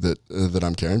only that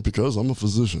I'm carrying because I'm a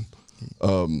physician.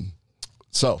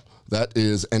 So that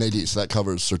is NAD. So that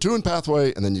covers sirtuin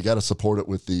pathway, and then you got to support it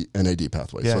with the NAD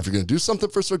pathway. Yeah. So if you're going to do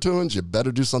something for sirtuins, you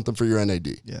better do something for your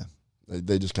NAD. Yeah.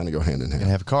 They just kind of go hand in hand. You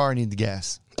have a car, need the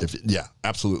gas. Yeah,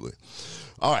 absolutely.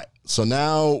 All right. So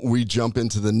now we jump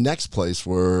into the next place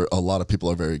where a lot of people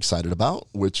are very excited about,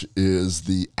 which is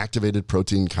the activated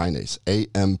protein kinase,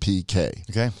 AMPK.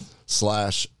 Okay. /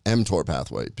 mTOR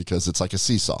pathway, because it's like a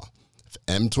seesaw. If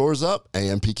mTOR is up,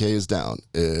 AMPK is down.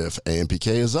 If AMPK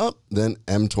is up, then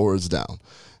mTOR is down.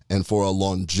 And for a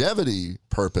longevity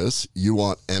purpose, you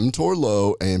want mTOR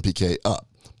low, AMPK up.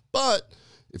 But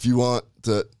if you want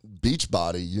the beach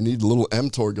body, you need a little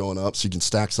mTOR going up so you can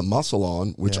stack some muscle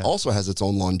on, which also has its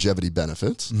own longevity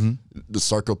benefits, the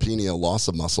sarcopenia, loss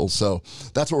of muscle. So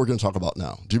that's what we're going to talk about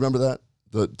now. Do you remember that?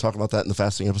 Talk about that in the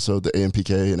fasting episode, the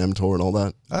AMPK and mTOR and all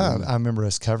that? I remember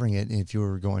us covering it if you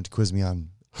were going to quiz me on.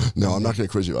 No, I'm not going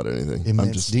to quiz you about anything.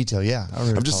 Immense detail, yeah.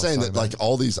 I'm just saying that like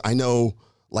all these, I know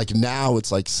like now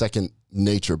it's like second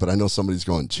nature, but I know somebody's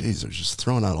going, geez, they're just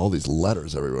throwing out all these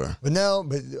letters everywhere.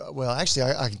 Well,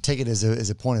 actually, I can take it as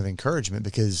a point of encouragement,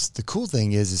 because the cool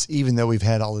thing is even though we've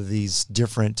had all of these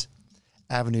different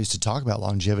avenues to talk about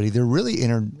longevity, they're really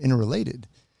interrelated.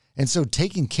 And so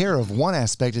taking care of one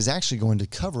aspect is actually going to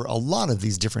cover a lot of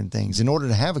these different things. In order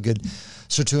to have a good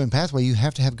sirtuin pathway, you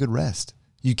have to have good rest.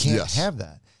 You can't have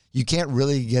that. You can't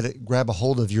really grab a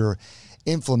hold of your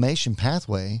inflammation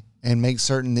pathway and make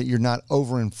certain that you're not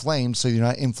overinflamed, so you're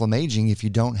not inflammaging if you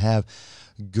don't have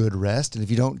good rest and if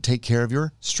you don't take care of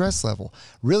your stress level.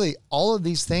 Really, all of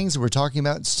these things that we're talking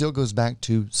about still goes back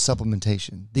to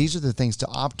supplementation. These are the things to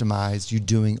optimize you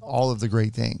doing all of the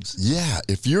great things. Yeah,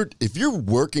 if you're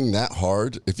working that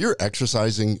hard, if you're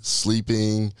exercising,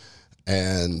 sleeping,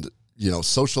 and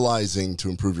socializing to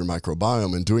improve your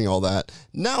microbiome and doing all that,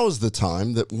 now is the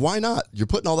time that why not? You're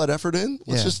putting all that effort in.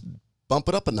 Let's just bump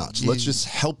it up a notch. Let's just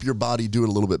help your body do it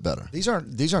a little bit better. These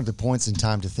aren't the points in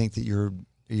time to think that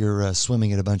you're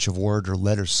swimming in a bunch of word or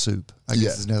letter soup. I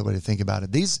guess is another way to think about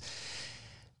it.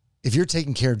 If you're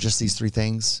taking care of just these three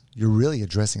things, you're really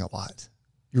addressing a lot.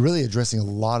 You're really addressing a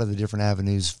lot of the different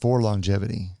avenues for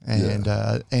longevity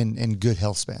and good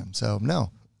health span. So no.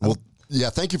 Well, yeah,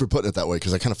 thank you for putting it that way,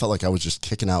 because I kind of felt like I was just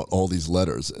kicking out all these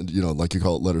letters, and like you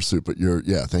call it letter soup, but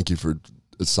thank you for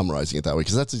summarizing it that way,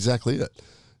 because that's exactly it.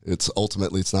 It's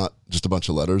not just a bunch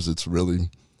of letters. It's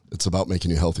about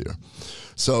making you healthier.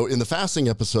 So in the fasting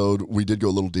episode, we did go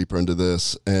a little deeper into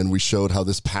this, and we showed how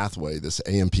this pathway, this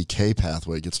AMPK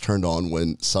pathway, gets turned on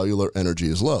when cellular energy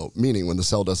is low, meaning when the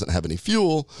cell doesn't have any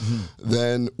fuel,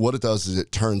 then what it does is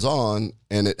it turns on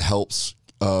and it helps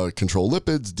control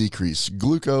lipids, decrease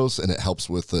glucose, and it helps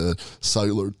with the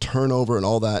cellular turnover and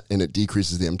all that, and it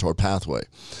decreases the mTOR pathway.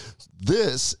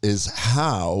 This is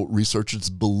how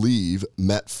researchers believe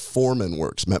metformin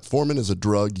works. Metformin is a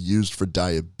drug used for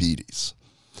diabetes.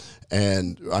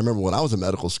 And I remember when I was in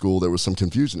medical school, there was some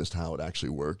confusion as to how it actually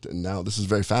worked. And now this is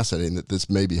very fascinating that this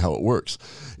may be how it works.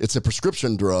 It's a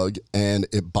prescription drug, and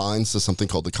it binds to something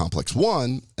called the complex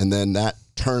 1, and then that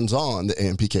turns on the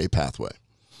AMPK pathway.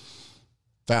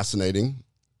 Fascinating.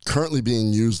 Currently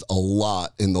being used a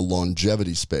lot in the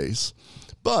longevity space.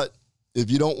 But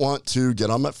if you don't want to get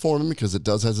on metformin because it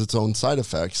has its own side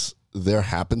effects, there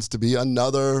happens to be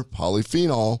another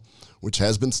polyphenol which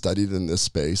has been studied in this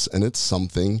space, and it's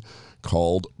something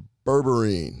called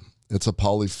berberine. It's a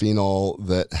polyphenol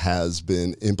that has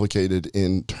been implicated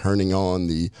in turning on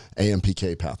the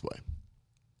AMPK pathway.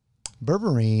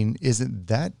 Berberine isn't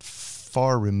that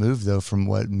far removed, though, from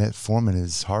what metformin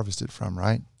is harvested from,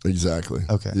 right? Exactly.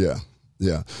 Okay.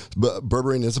 Yeah. But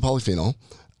berberine is a polyphenol.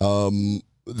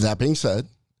 That being said,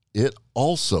 it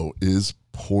also is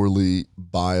poorly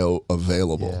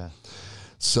bioavailable. Yeah.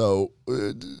 So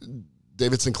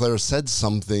David Sinclair said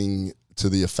something to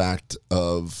the effect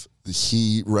of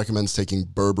he recommends taking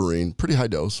berberine, pretty high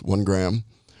dose, 1 gram,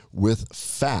 with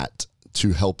fat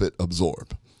to help it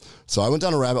absorb. So I went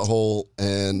down a rabbit hole,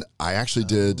 and I actually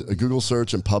did a Google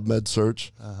search and PubMed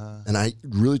search, and I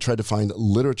really tried to find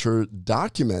literature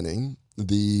documenting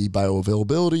the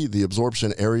bioavailability, the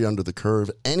absorption, area under the curve,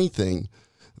 anything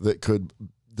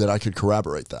that I could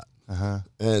corroborate that.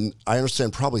 And I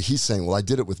understand probably he's saying, well, I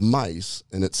did it with mice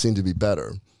and it seemed to be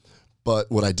better. But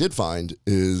what I did find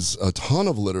is a ton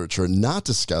of literature not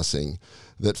discussing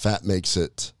that fat makes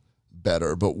it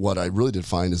better. But what I really did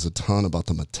find is a ton about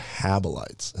the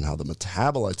metabolites and how the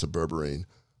metabolites of berberine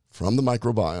from the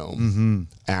microbiome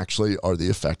actually are the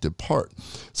effective part.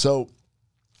 So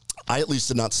I at least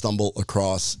did not stumble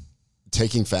across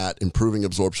taking fat, improving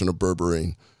absorption of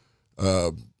berberine.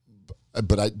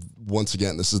 But once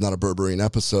again, this is not a berberine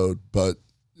episode, but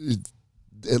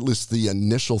at least the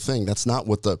initial thing, that's not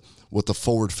what the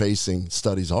forward-facing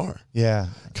studies are. Yeah.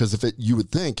 Because you would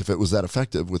think if it was that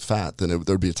effective with fat, then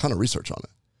there'd be a ton of research on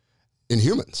it in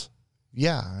humans.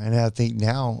 Yeah, and I think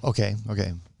now, okay,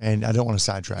 and I don't want to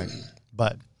sidetrack,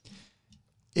 but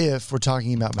if we're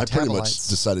talking about metabolites, I pretty much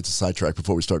decided to sidetrack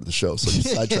before we started the show, so you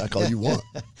sidetrack all you want.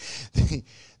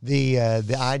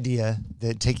 The idea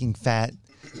that taking fat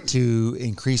to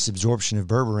increase absorption of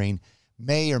berberine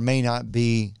may or may not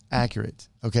be accurate.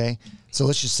 Okay, so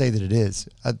let's just say that it is.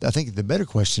 I think the better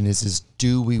question is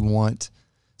do we want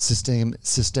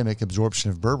systemic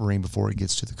absorption of berberine before it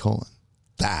gets to the colon?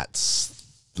 That's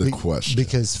the question.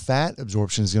 Because fat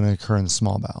absorption is going to occur in the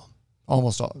small bowel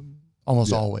almost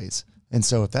always. And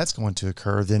so if that's going to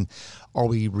occur, then are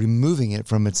we removing it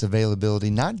from its availability,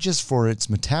 not just for its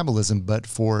metabolism, but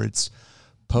for its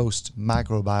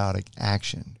post-microbiotic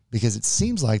action? Because it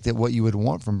seems like that what you would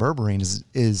want from berberine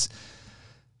is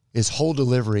whole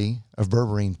delivery of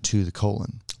berberine to the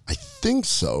colon. I think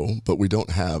so, but we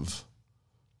don't have...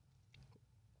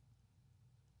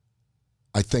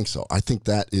 I think so. I think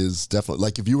that is definitely,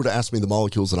 like if you were to ask me the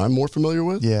molecules that I'm more familiar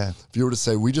with, if you were to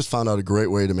say, we just found out a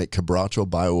great way to make Quebracho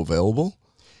bioavailable,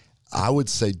 I would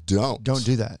say don't. Don't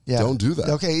do that. Yeah. Don't do that.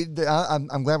 Okay,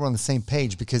 I'm glad we're on the same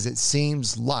page, because it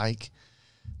seems like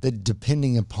that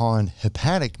depending upon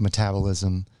hepatic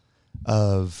metabolism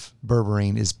of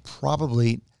berberine is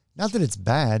probably, not that it's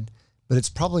bad, but it's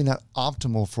probably not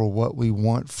optimal for what we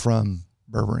want from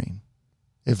berberine.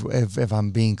 If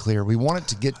I'm being clear, we want it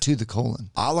to get to the colon.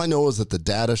 All I know is that the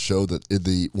data show that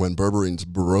when berberine's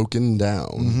broken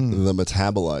down, the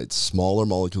metabolites, smaller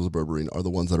molecules of berberine, are the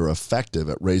ones that are effective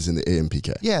at raising the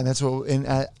AMPK. Yeah, and that's what.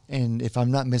 And if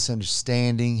I'm not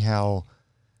misunderstanding how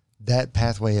that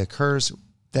pathway occurs,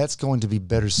 that's going to be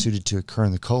better suited to occur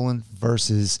in the colon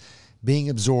versus being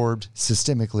absorbed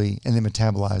systemically and then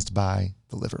metabolized by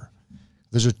the liver.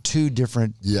 Those are two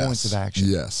different points of action.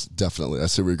 Yes, definitely. I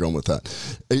see where you're going with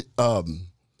that.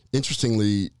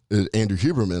 Interestingly, Andrew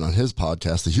Huberman on his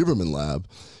podcast, the Huberman Lab,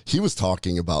 he was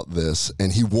talking about this,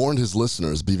 and he warned his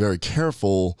listeners, be very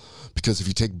careful, because if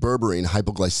you take berberine,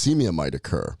 hypoglycemia might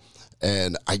occur.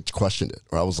 And I questioned it,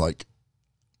 or I was like,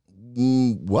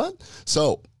 what?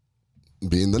 So,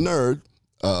 being the nerd,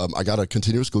 I got a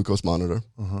continuous glucose monitor,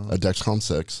 a Dexcom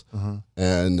 6,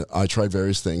 and I tried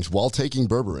various things while taking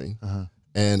berberine.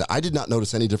 And I did not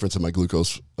notice any difference in my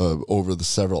glucose over the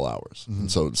several hours.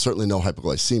 And so certainly no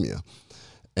hypoglycemia.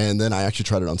 And then I actually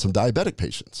tried it on some diabetic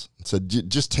patients. Said,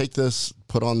 just take this,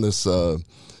 put on this,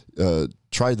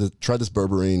 try this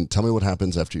berberine. Tell me what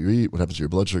happens after you eat, what happens to your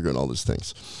blood sugar and all these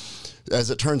things. As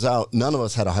it turns out, none of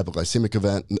us had a hypoglycemic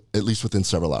event, at least within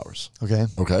several hours. Okay.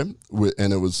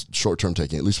 And it was short-term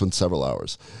taking, at least within several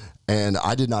hours. And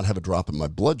I did not have a drop in my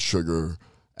blood sugar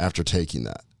after taking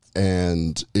that.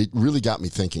 And it really got me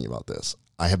thinking about this.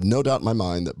 I have no doubt in my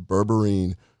mind that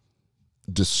berberine,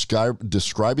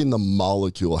 describing the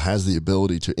molecule, has the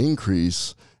ability to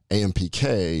increase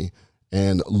AMPK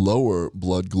and lower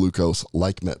blood glucose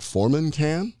like metformin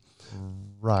can.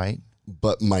 Right.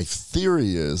 But my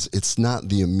theory is it's not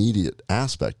the immediate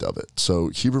aspect of it.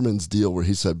 So Huberman's deal where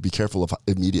he said, be careful of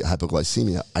immediate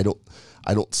hypoglycemia,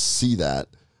 I don't see that.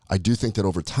 I do think that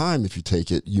over time, if you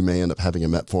take it, you may end up having a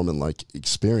metformin-like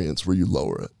experience where you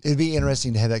lower it. It'd be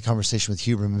interesting to have that conversation with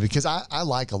Huberman because I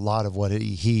like a lot of what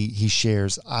he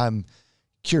shares. I'm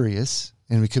curious,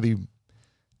 and we could be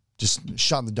just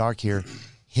shot in the dark here,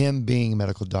 him being a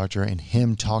medical doctor and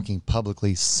him talking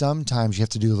publicly. Sometimes you have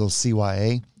to do a little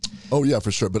CYA. Oh, yeah,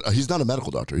 for sure. But he's not a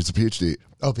medical doctor. He's a PhD.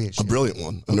 Oh, PhD. A brilliant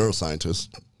one, a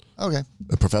neuroscientist. Okay.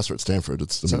 A professor at Stanford.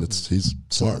 He's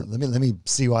smart. Let me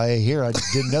CYA here. I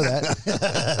didn't know that.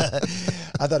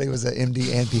 I thought he was an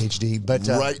MD and PhD. But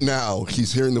right now,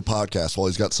 he's hearing the podcast while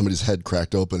he's got somebody's head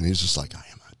cracked open, and he's just like, I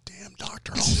am a damn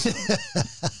doctor also.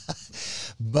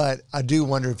 But I do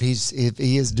wonder if he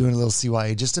is doing a little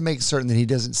CYA just to make certain that he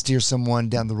doesn't steer someone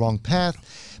down the wrong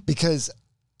path, because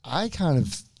I kind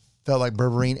of felt like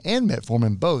berberine and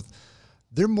metformin both,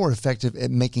 they're more effective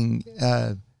at making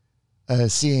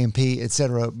CAMP, et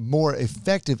cetera, more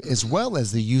effective, as well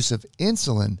as the use of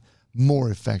insulin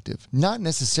more effective. Not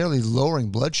necessarily lowering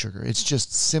blood sugar. It's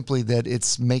just simply that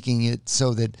it's making it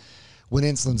so that when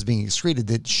insulin's being excreted,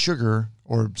 that sugar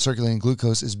or circulating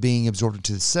glucose is being absorbed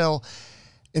into the cell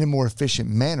in a more efficient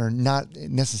manner, not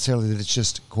necessarily that it's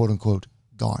just quote unquote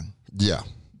gone. Yeah.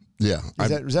 Yeah.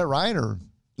 Is that right? Or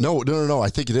No. I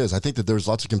think it is. I think that there's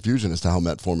lots of confusion as to how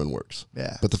metformin works.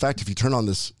 Yeah. But the fact, if you turn on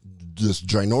this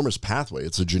ginormous pathway,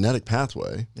 it's a genetic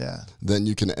pathway. Yeah. Then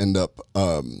you can end up,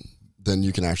 then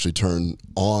you can actually turn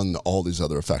on all these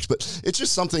other effects. But it's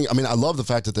just something, I mean, I love the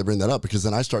fact that they bring that up, because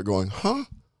then I start going,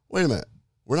 wait a minute.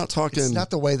 We're not talking. It's not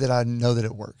the way that I know that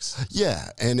it works. Yeah.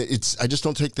 And I just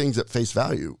don't take things at face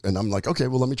value. And I'm like, okay,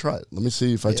 well, let me try it. Let me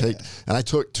see if I take, and I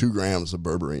took 2 grams of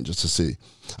berberine just to see.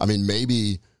 I mean,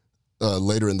 maybe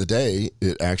later in the day,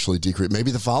 it actually decreased.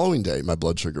 Maybe the following day, my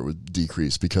blood sugar would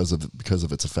decrease because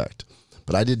of its effect.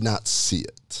 But I did not see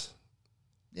it.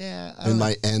 Yeah. In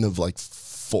my N of like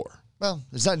 4. Well,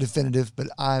 it's not definitive, but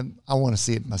I want to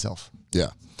see it myself.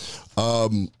 Yeah.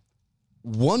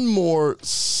 One more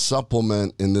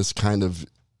supplement in this kind of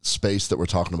space that we're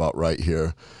talking about right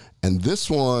here. And this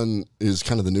one is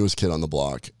kind of the newest kid on the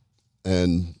block.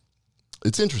 And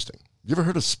it's interesting. You ever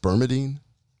heard of spermidine?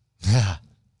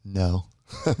 No.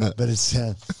 But it's,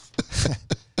 I've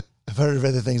heard of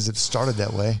other things that started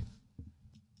that way.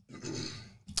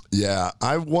 Yeah.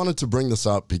 I wanted to bring this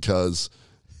up because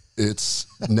it's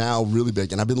now really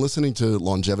big. And I've been listening to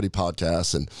longevity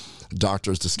podcasts and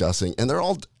doctors discussing, and they're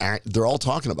all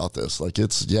talking about this. Like,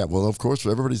 it's, yeah, well, of course,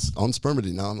 everybody's on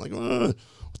spermidine now. I'm like, what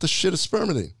the shit is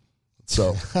spermidine?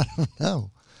 So I don't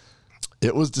know.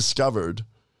 It was discovered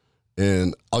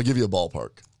in, I'll give you a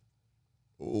ballpark.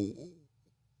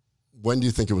 When do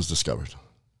you think it was discovered?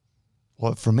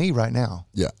 Well, for me right now.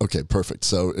 Yeah. Okay, perfect.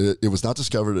 So it was not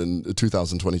discovered in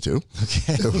 2022.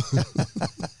 Okay.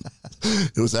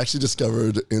 It was actually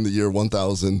discovered in the year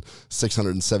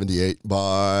 1678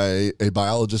 by a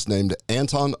biologist named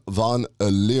Anton von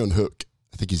Leeuwenhoek.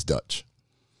 I think he's Dutch.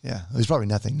 Yeah. There's probably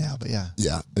nothing now, but yeah.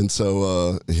 Yeah. And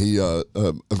so he,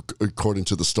 according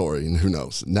to the story, and who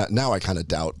knows, now I kind of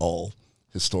doubt all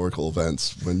historical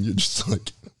events when you're just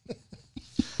like,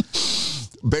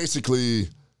 basically,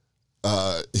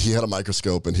 he had a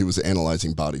microscope and he was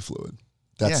analyzing body fluid.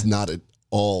 That's not at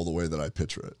all the way that I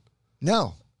picture it.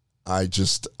 No. I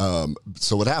just,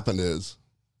 so what happened is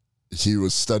he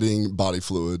was studying body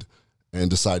fluid and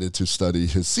decided to study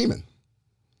his semen.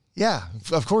 Yeah,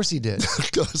 of course he did.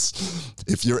 Because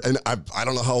if you're, and I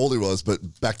don't know how old he was, but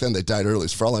back then they died early.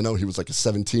 So for all I know, he was like a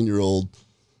 17-year-old,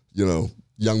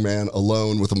 young man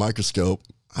alone with a microscope.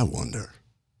 I wonder.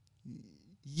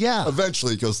 Yeah.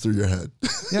 Eventually it goes through your head.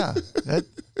 Yeah.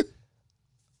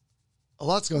 A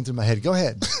lot's going through my head. Go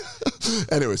ahead.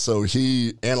 Anyway, so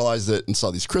he analyzed it and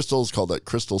saw these crystals, called that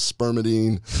crystal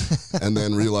spermidine, and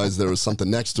then realized there was something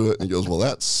next to it. And he goes, well,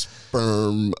 that's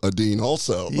spermidine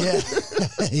also. Yeah.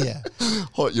 Yeah.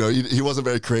 He wasn't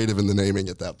very creative in the naming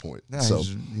at that point. No, so,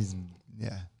 he's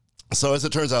so as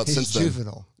it turns out, he's since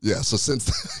juvenile. then. Yeah, so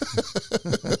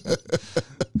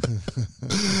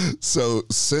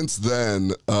since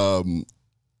then,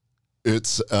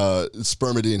 it's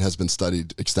spermidine has been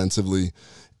studied extensively.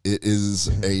 It is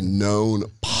a known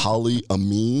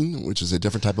polyamine, which is a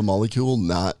different type of molecule,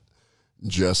 not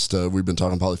just, we've been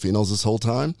talking polyphenols this whole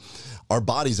time. Our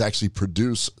bodies actually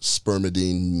produce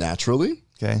spermidine naturally.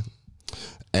 Okay.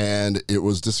 And it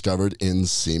was discovered in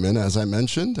semen, as I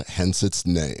mentioned, hence its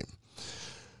name.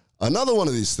 Another one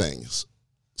of these things,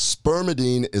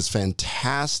 spermidine is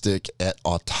fantastic at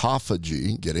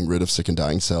autophagy, getting rid of sick and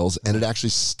dying cells, and it actually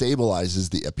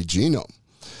stabilizes the epigenome.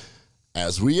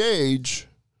 As we age,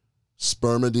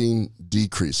 spermidine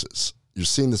decreases. You're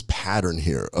seeing this pattern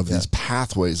here of these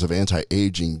pathways of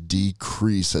anti-aging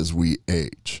decrease as we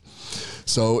age.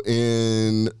 So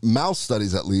in mouse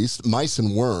studies, at least, mice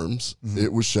and worms,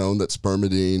 it was shown that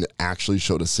spermidine actually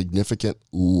showed a significant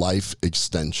life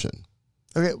extension.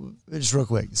 Okay, just real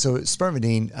quick. So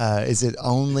spermidine, is it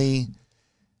only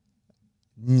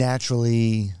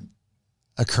naturally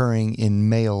occurring in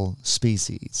male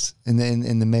species, in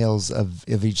the males of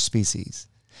each species?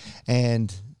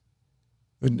 And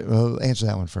well, answer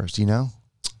that one first. Do you know?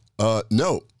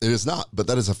 No, it is not. But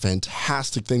that is a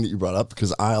fantastic thing that you brought up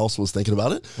because I also was thinking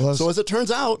about it. Well, so as it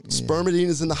turns out, spermidine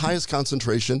is in the highest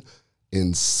concentration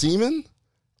in semen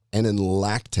and in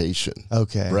lactation.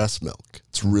 Okay. Breast milk.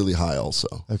 It's really high also.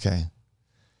 Okay.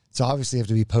 So obviously you have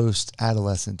to be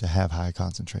post-adolescent to have high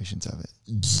concentrations of it.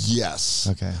 Yes.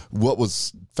 Okay. What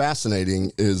was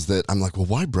fascinating is that I'm like, well,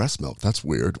 why breast milk? That's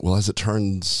weird. Well, as it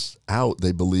turns out,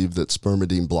 they believe that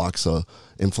spermidine blocks a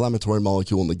inflammatory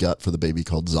molecule in the gut for the baby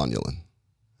called zonulin.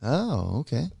 Oh,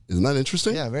 okay. Isn't that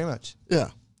interesting? Yeah, very much. Yeah.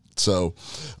 So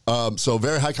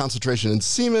very high concentration in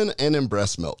semen and in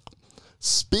breast milk.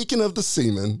 Speaking of the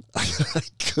semen, I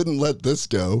couldn't let this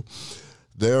go.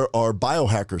 There are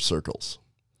biohacker circles,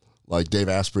 like Dave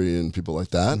Asprey and people like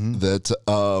that, that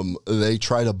they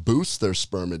try to boost their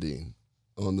spermidine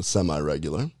on the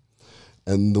semi-regular.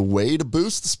 And the way to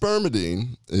boost the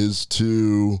spermidine is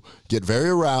to get very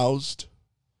aroused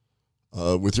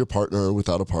with your partner,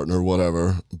 without a partner,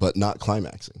 whatever, but not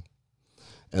climaxing.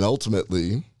 And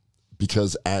ultimately,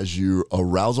 because as your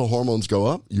arousal hormones go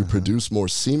up, you produce more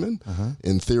semen.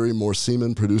 In theory, more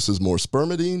semen produces more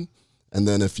spermidine. And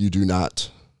then if you do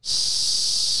not,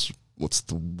 what's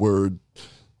the word,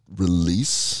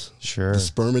 release the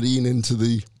spermidine into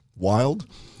the wild,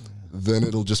 then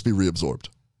it'll just be reabsorbed.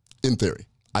 In theory.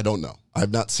 I don't know.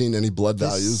 I've not seen any blood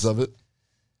values of it.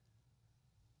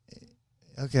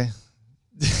 Okay.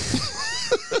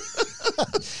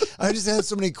 I just had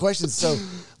so many questions. So,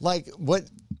 like, what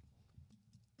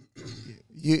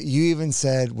you even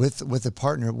said with a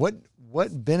partner,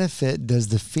 what benefit does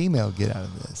the female get out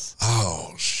of this?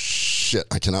 Oh, shit.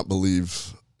 I cannot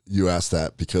believe you asked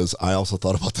that because I also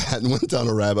thought about that and went down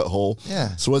a rabbit hole.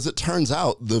 Yeah. So as it turns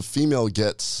out, the female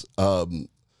gets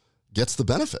the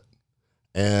benefit.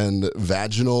 And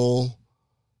vaginal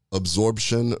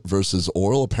absorption versus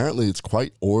oral, apparently it's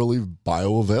quite orally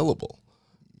bioavailable.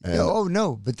 And oh,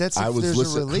 no, but that's if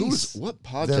there's a release. What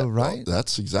podcast? Right? Oh,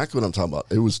 that's exactly what I'm talking about.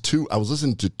 It was I was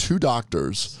listening to two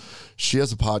doctors. She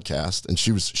has a podcast, and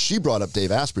she brought up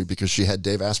Dave Asprey because she had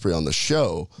Dave Asprey on the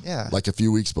show like a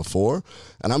few weeks before.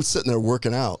 And I'm sitting there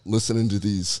working out, listening to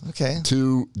these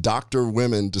two doctor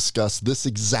women discuss this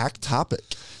exact topic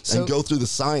and go through the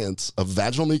science of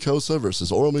vaginal mucosa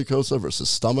versus oral mucosa versus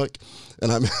stomach.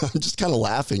 And I'm just kind of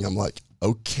laughing. I'm like,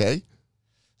 okay.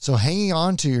 So hanging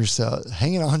on to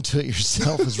it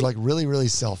yourself is like really, really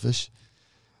selfish.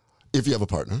 If you have a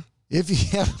partner. If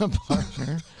you have a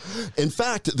partner. In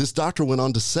fact, this doctor went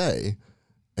on to say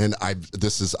And I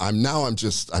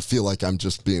feel like I'm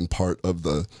just being part of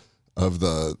the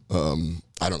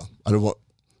I don't know.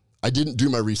 I didn't do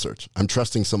my research. I'm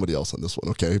trusting somebody else on this one,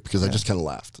 okay? Because I just kind of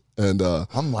laughed. And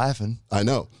I'm laughing. I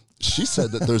know. She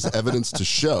said that there's evidence to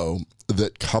show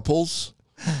that couples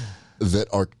that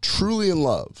are truly in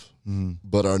love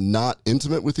but are not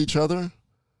intimate with each other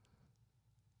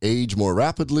age more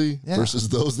rapidly versus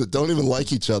those that don't even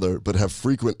like each other but have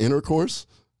frequent intercourse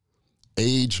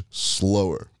age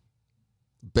slower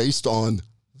based on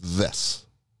this.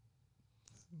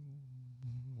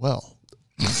 Well,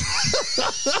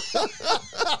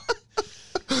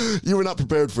 you were not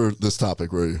prepared for this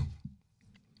topic, were you?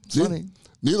 funny.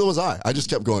 Neither was I. I just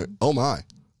kept going, oh my,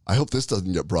 I hope this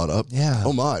doesn't get brought up. Yeah.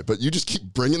 Oh my, but you just keep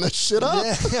bringing that shit up.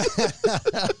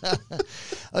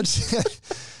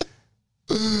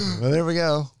 Well, there we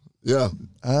go. Yeah.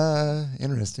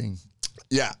 Interesting.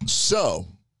 Yeah. So,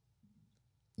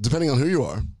 depending on who you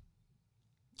are,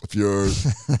 if you're,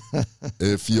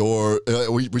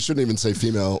 we shouldn't even say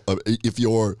female. If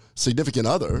your significant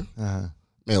other,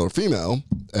 male or female,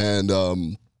 and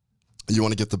you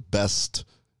want to get the best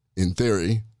in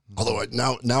theory. Although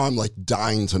now I'm like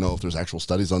dying to know if there's actual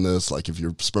studies on this, like if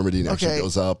your spermidine actually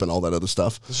goes up and all that other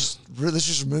stuff. Let's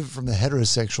just remove it from the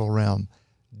heterosexual realm.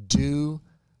 Do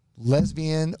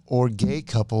lesbian or gay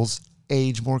couples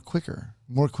age more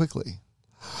quickly?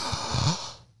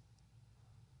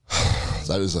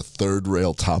 That is a third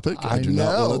rail topic. I do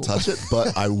not want to touch it,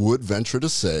 but I would venture to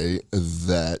say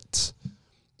that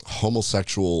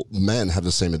homosexual men have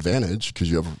the same advantage because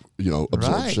you have,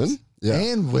 absorption. Right. Yeah.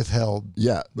 And withheld.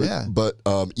 Yeah. Yeah. But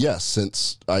yes,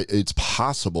 since it's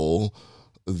possible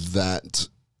that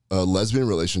lesbian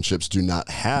relationships do not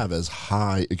have as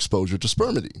high exposure to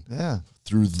spermidine. Yeah.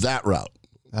 Through that route.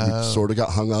 We sort of got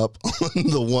hung up on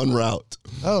the one route.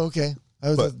 Oh, okay.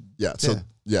 But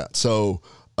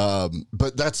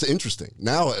that's interesting.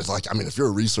 Now it's like, I mean, if you're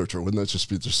a researcher, wouldn't that just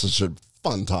be just such a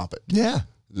fun topic? Yeah.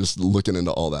 Just looking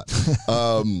into all that.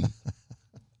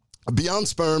 Beyond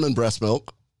sperm and breast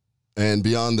milk, and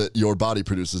beyond that your body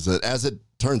produces it, as it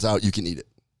turns out, you can eat it.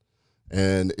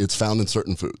 And it's found in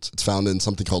certain foods. It's found in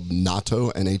something called natto,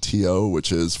 N-A-T-O,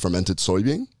 which is fermented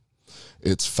soybean.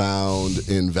 It's found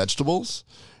in vegetables.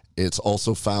 It's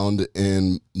also found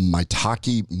in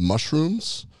maitake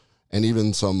mushrooms and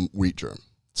even some wheat germ.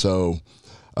 So,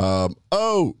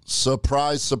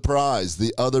 surprise, surprise.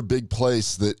 The other big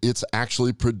place that it's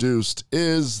actually produced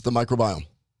is the microbiome.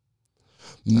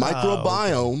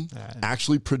 Microbiome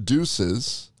actually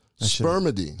produces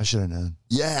spermidine. I should have known.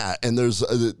 Yeah, and there's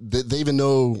they even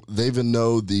know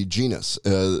the genus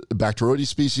Bacteroides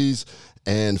species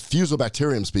and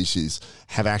Fusobacterium species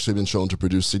have actually been shown to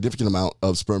produce significant amount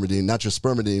of spermidine, not just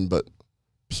spermidine but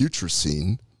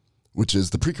putrescine, which is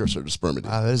the precursor to spermidine.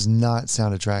 That does not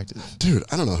sound attractive. Dude,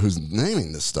 I don't know who's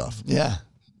naming this stuff. Yeah.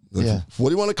 What do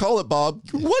you want to call it, Bob?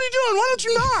 What are you doing? Why don't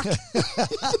you knock?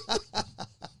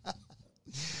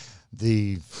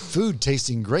 The food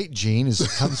tasting great gene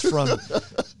comes from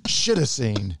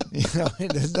shitocene.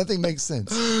 Nothing makes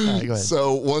sense. All right, go ahead.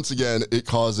 So once again, it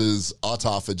causes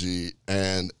autophagy,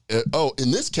 and in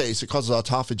this case, it causes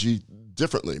autophagy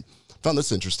differently. Found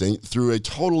this interesting through a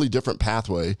totally different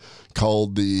pathway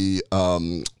called the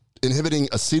inhibiting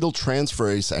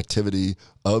acetyltransferase activity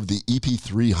of the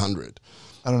EP300.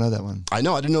 I don't know that one. I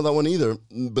know, I didn't know that one either,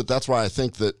 but that's why I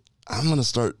think that I'm going to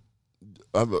start.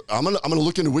 I'm gonna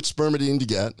look into which spermidine to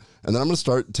get, and then I'm gonna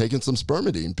start taking some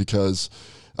spermidine because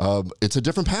it's a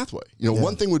different pathway.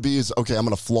 One thing would be I'm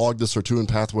gonna flog the sirtuin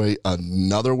pathway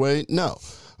another way. No,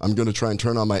 I'm gonna try and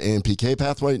turn on my AMPK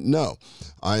pathway. No,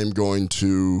 I am going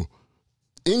to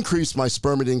increase my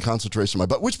spermidine concentration in my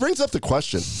butt. Which brings up the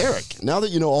question, Eric. Now that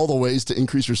you know all the ways to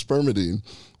increase your spermidine,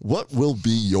 what will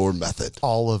be your method?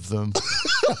 All of them.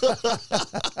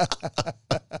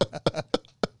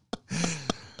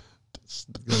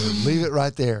 Leave it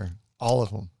right there. All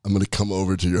of them. I'm going to come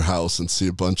over to your house and see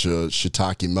a bunch of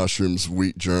shiitake mushrooms,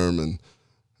 wheat germ, and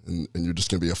you're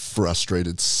just going to be a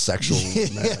frustrated sexual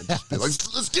man. Just be like,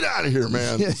 let's get out of here,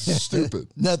 man. This is stupid.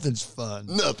 Nothing's fun.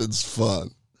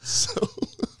 So,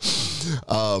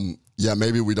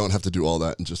 maybe we don't have to do all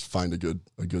that and just find a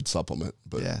good supplement.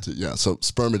 But so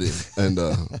spermidine and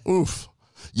oof.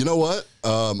 You know what?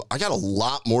 I got a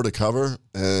lot more to cover,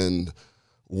 and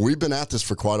we've been at this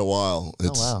for quite a while.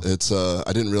 It's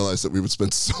I didn't realize that we would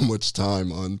spend so much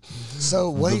time on. So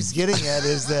what he's getting at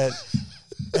is that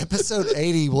episode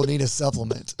 80 will need a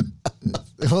supplement.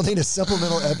 We'll need a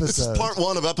supplemental episode. It's part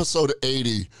 1 of episode 80.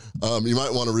 You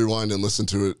might want to rewind and listen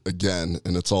to it again,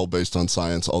 and it's all based on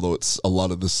science, although a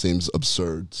lot of this seems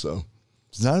absurd. So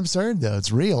it's not absurd though.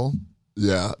 It's real.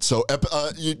 Yeah. So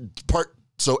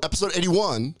episode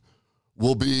 81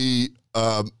 will be,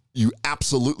 you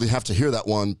absolutely have to hear that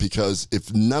one, because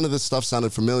if none of this stuff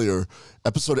sounded familiar,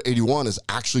 episode 81 is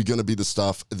actually going to be the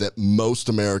stuff that most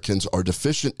Americans are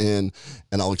deficient in.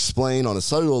 And I'll explain on a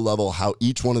cellular level how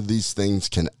each one of these things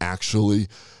can actually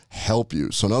help you.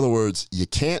 So in other words, you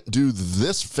can't do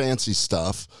this fancy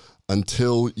stuff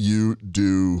until you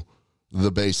do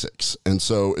the basics. And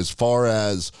so as far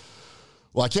as,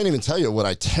 well, I can't even tell you what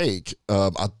I take.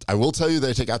 I will tell you that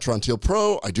I take Atrontil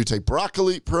Pro, I do take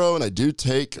Broccoli Pro, and I do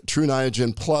take True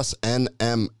Niagen Plus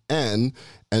NMN.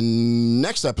 And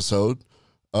next episode,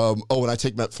 and I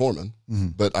take Metformin,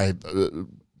 but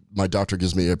my doctor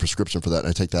gives me a prescription for that, and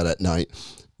I take that at night.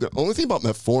 The only thing about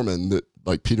Metformin that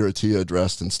like Peter Attia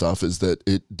addressed and stuff is that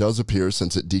it does appear,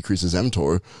 since it decreases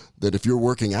mTOR, that if you're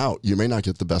working out, you may not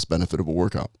get the best benefit of a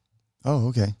workout. Oh,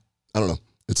 okay. I don't know.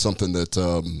 It's something that,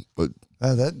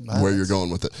 where you're going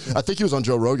with it. Yeah. I think he was on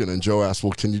Joe Rogan, and Joe asked,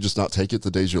 well, can you just not take it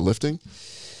the days you're lifting?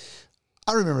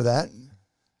 I remember that.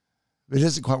 It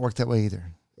doesn't quite work that way either.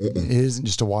 It isn't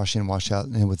just a wash in, wash out,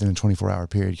 and within a 24-hour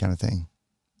period kind of thing.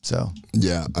 So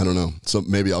yeah, I don't know. So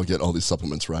maybe I'll get all these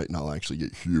supplements right, and I'll actually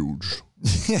get huge.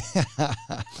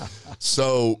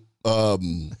 So,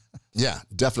 yeah,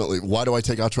 definitely. Why do I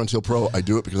take Atrontil Pro? I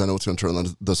do it because I know it's going to turn on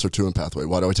the sirtuin pathway.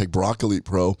 Why do I take Broccoli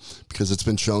Pro? Because it's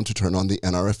been shown to turn on the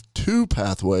NRF2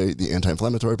 pathway, the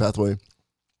anti-inflammatory pathway,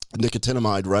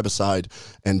 nicotinamide, riboside,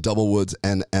 and Doublewoods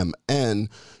NMN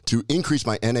to increase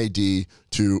my NAD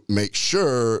to make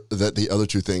sure that the other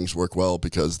two things work well,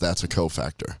 because that's a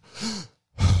cofactor.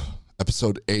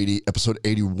 Episode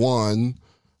 81,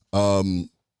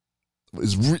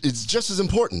 it's just as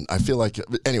important. I feel like,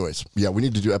 anyways, yeah, we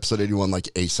need to do episode 81 like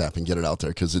ASAP and get it out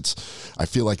there, because I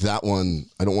feel like that one,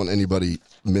 I don't want anybody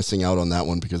missing out on that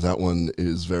one, because that one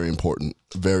is very important.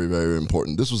 Very, very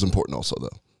important. This was important also, though.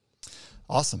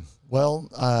 Awesome. Well,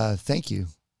 thank you,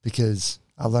 because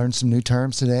I learned some new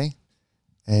terms today,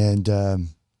 and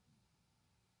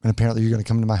apparently you're going to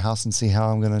come to my house and see how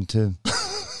I'm going to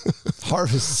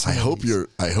harvest. I hope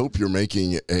you're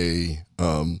making a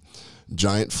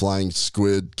giant flying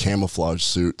squid camouflage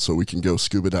suit so we can go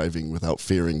scuba diving without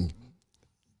fearing.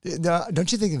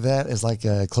 Don't you think of that as like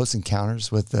Close Encounters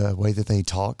with the way that they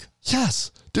talk?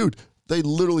 Yes, dude. They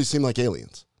literally seem like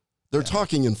aliens. They're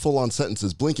talking in full-on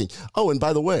sentences, blinking. Oh, and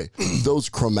by the way, those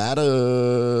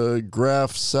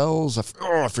chromatograph cells,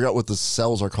 I forgot what the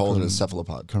cells are called in a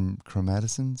cephalopod.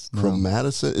 Chromaticins? No.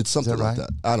 Chromaticin? It's something like right?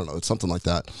 that. I don't know. It's something like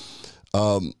that.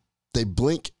 They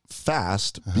blink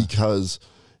fast because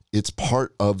it's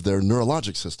part of their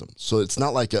neurologic system. So it's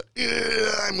not like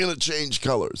I'm going to change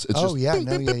colors. It's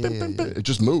it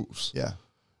just moves. Yeah.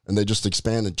 And they just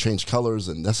expand and change colors,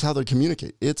 and that's how they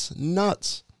communicate. It's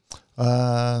nuts.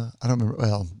 I don't remember.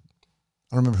 Well,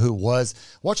 I don't remember who it was.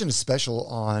 Watching a special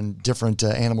on different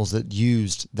animals that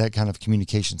used that kind of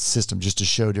communication system just to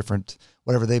show different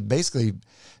whatever. They basically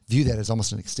view that as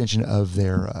almost an extension of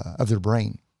their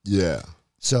brain. Yeah.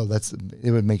 So it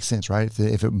would make sense, right?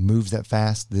 If it moves that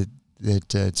fast, that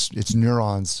it's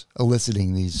neurons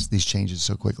eliciting these changes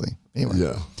so quickly. Anyway.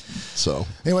 Yeah. So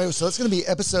that's going to be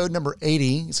episode number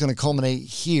 80. It's going to culminate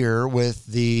here with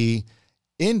the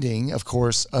ending, of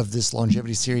course, of this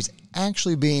longevity series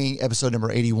actually being episode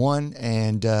number 81.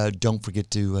 And don't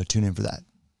forget to tune in for that.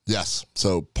 Yes.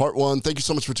 So part 1, thank you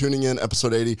so much for tuning in,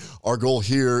 episode 80. Our goal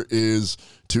here is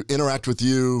to interact with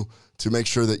you, to make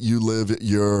sure that you live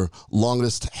your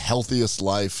longest, healthiest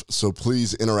life. So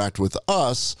please interact with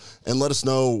us and let us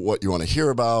know what you want to hear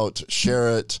about,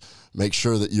 share it, make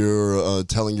sure that you're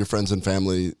telling your friends and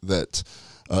family that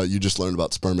you just learned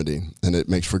about spermidine, and it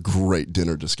makes for great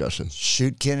dinner discussion.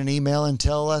 Shoot Ken an email and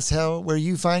tell us where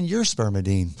you find your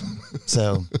spermidine.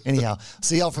 So anyhow,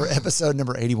 see y'all for episode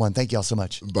number 81. Thank y'all so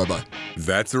much. Bye-bye.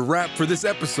 That's a wrap for this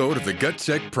episode of the Gut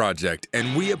Check Project,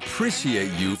 and we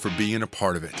appreciate you for being a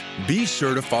part of it. Be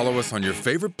sure to follow us on your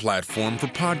favorite platform for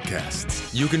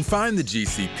podcasts. You can find the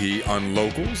GCP on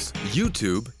Locals,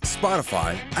 YouTube,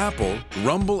 Spotify, Apple,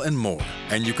 Rumble, and more.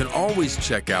 And you can always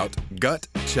check out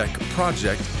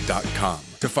gutcheckproject.com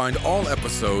to find all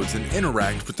episodes and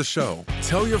interact with the show.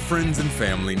 Tell your friends and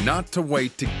family not to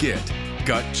wait to get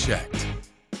gut checked.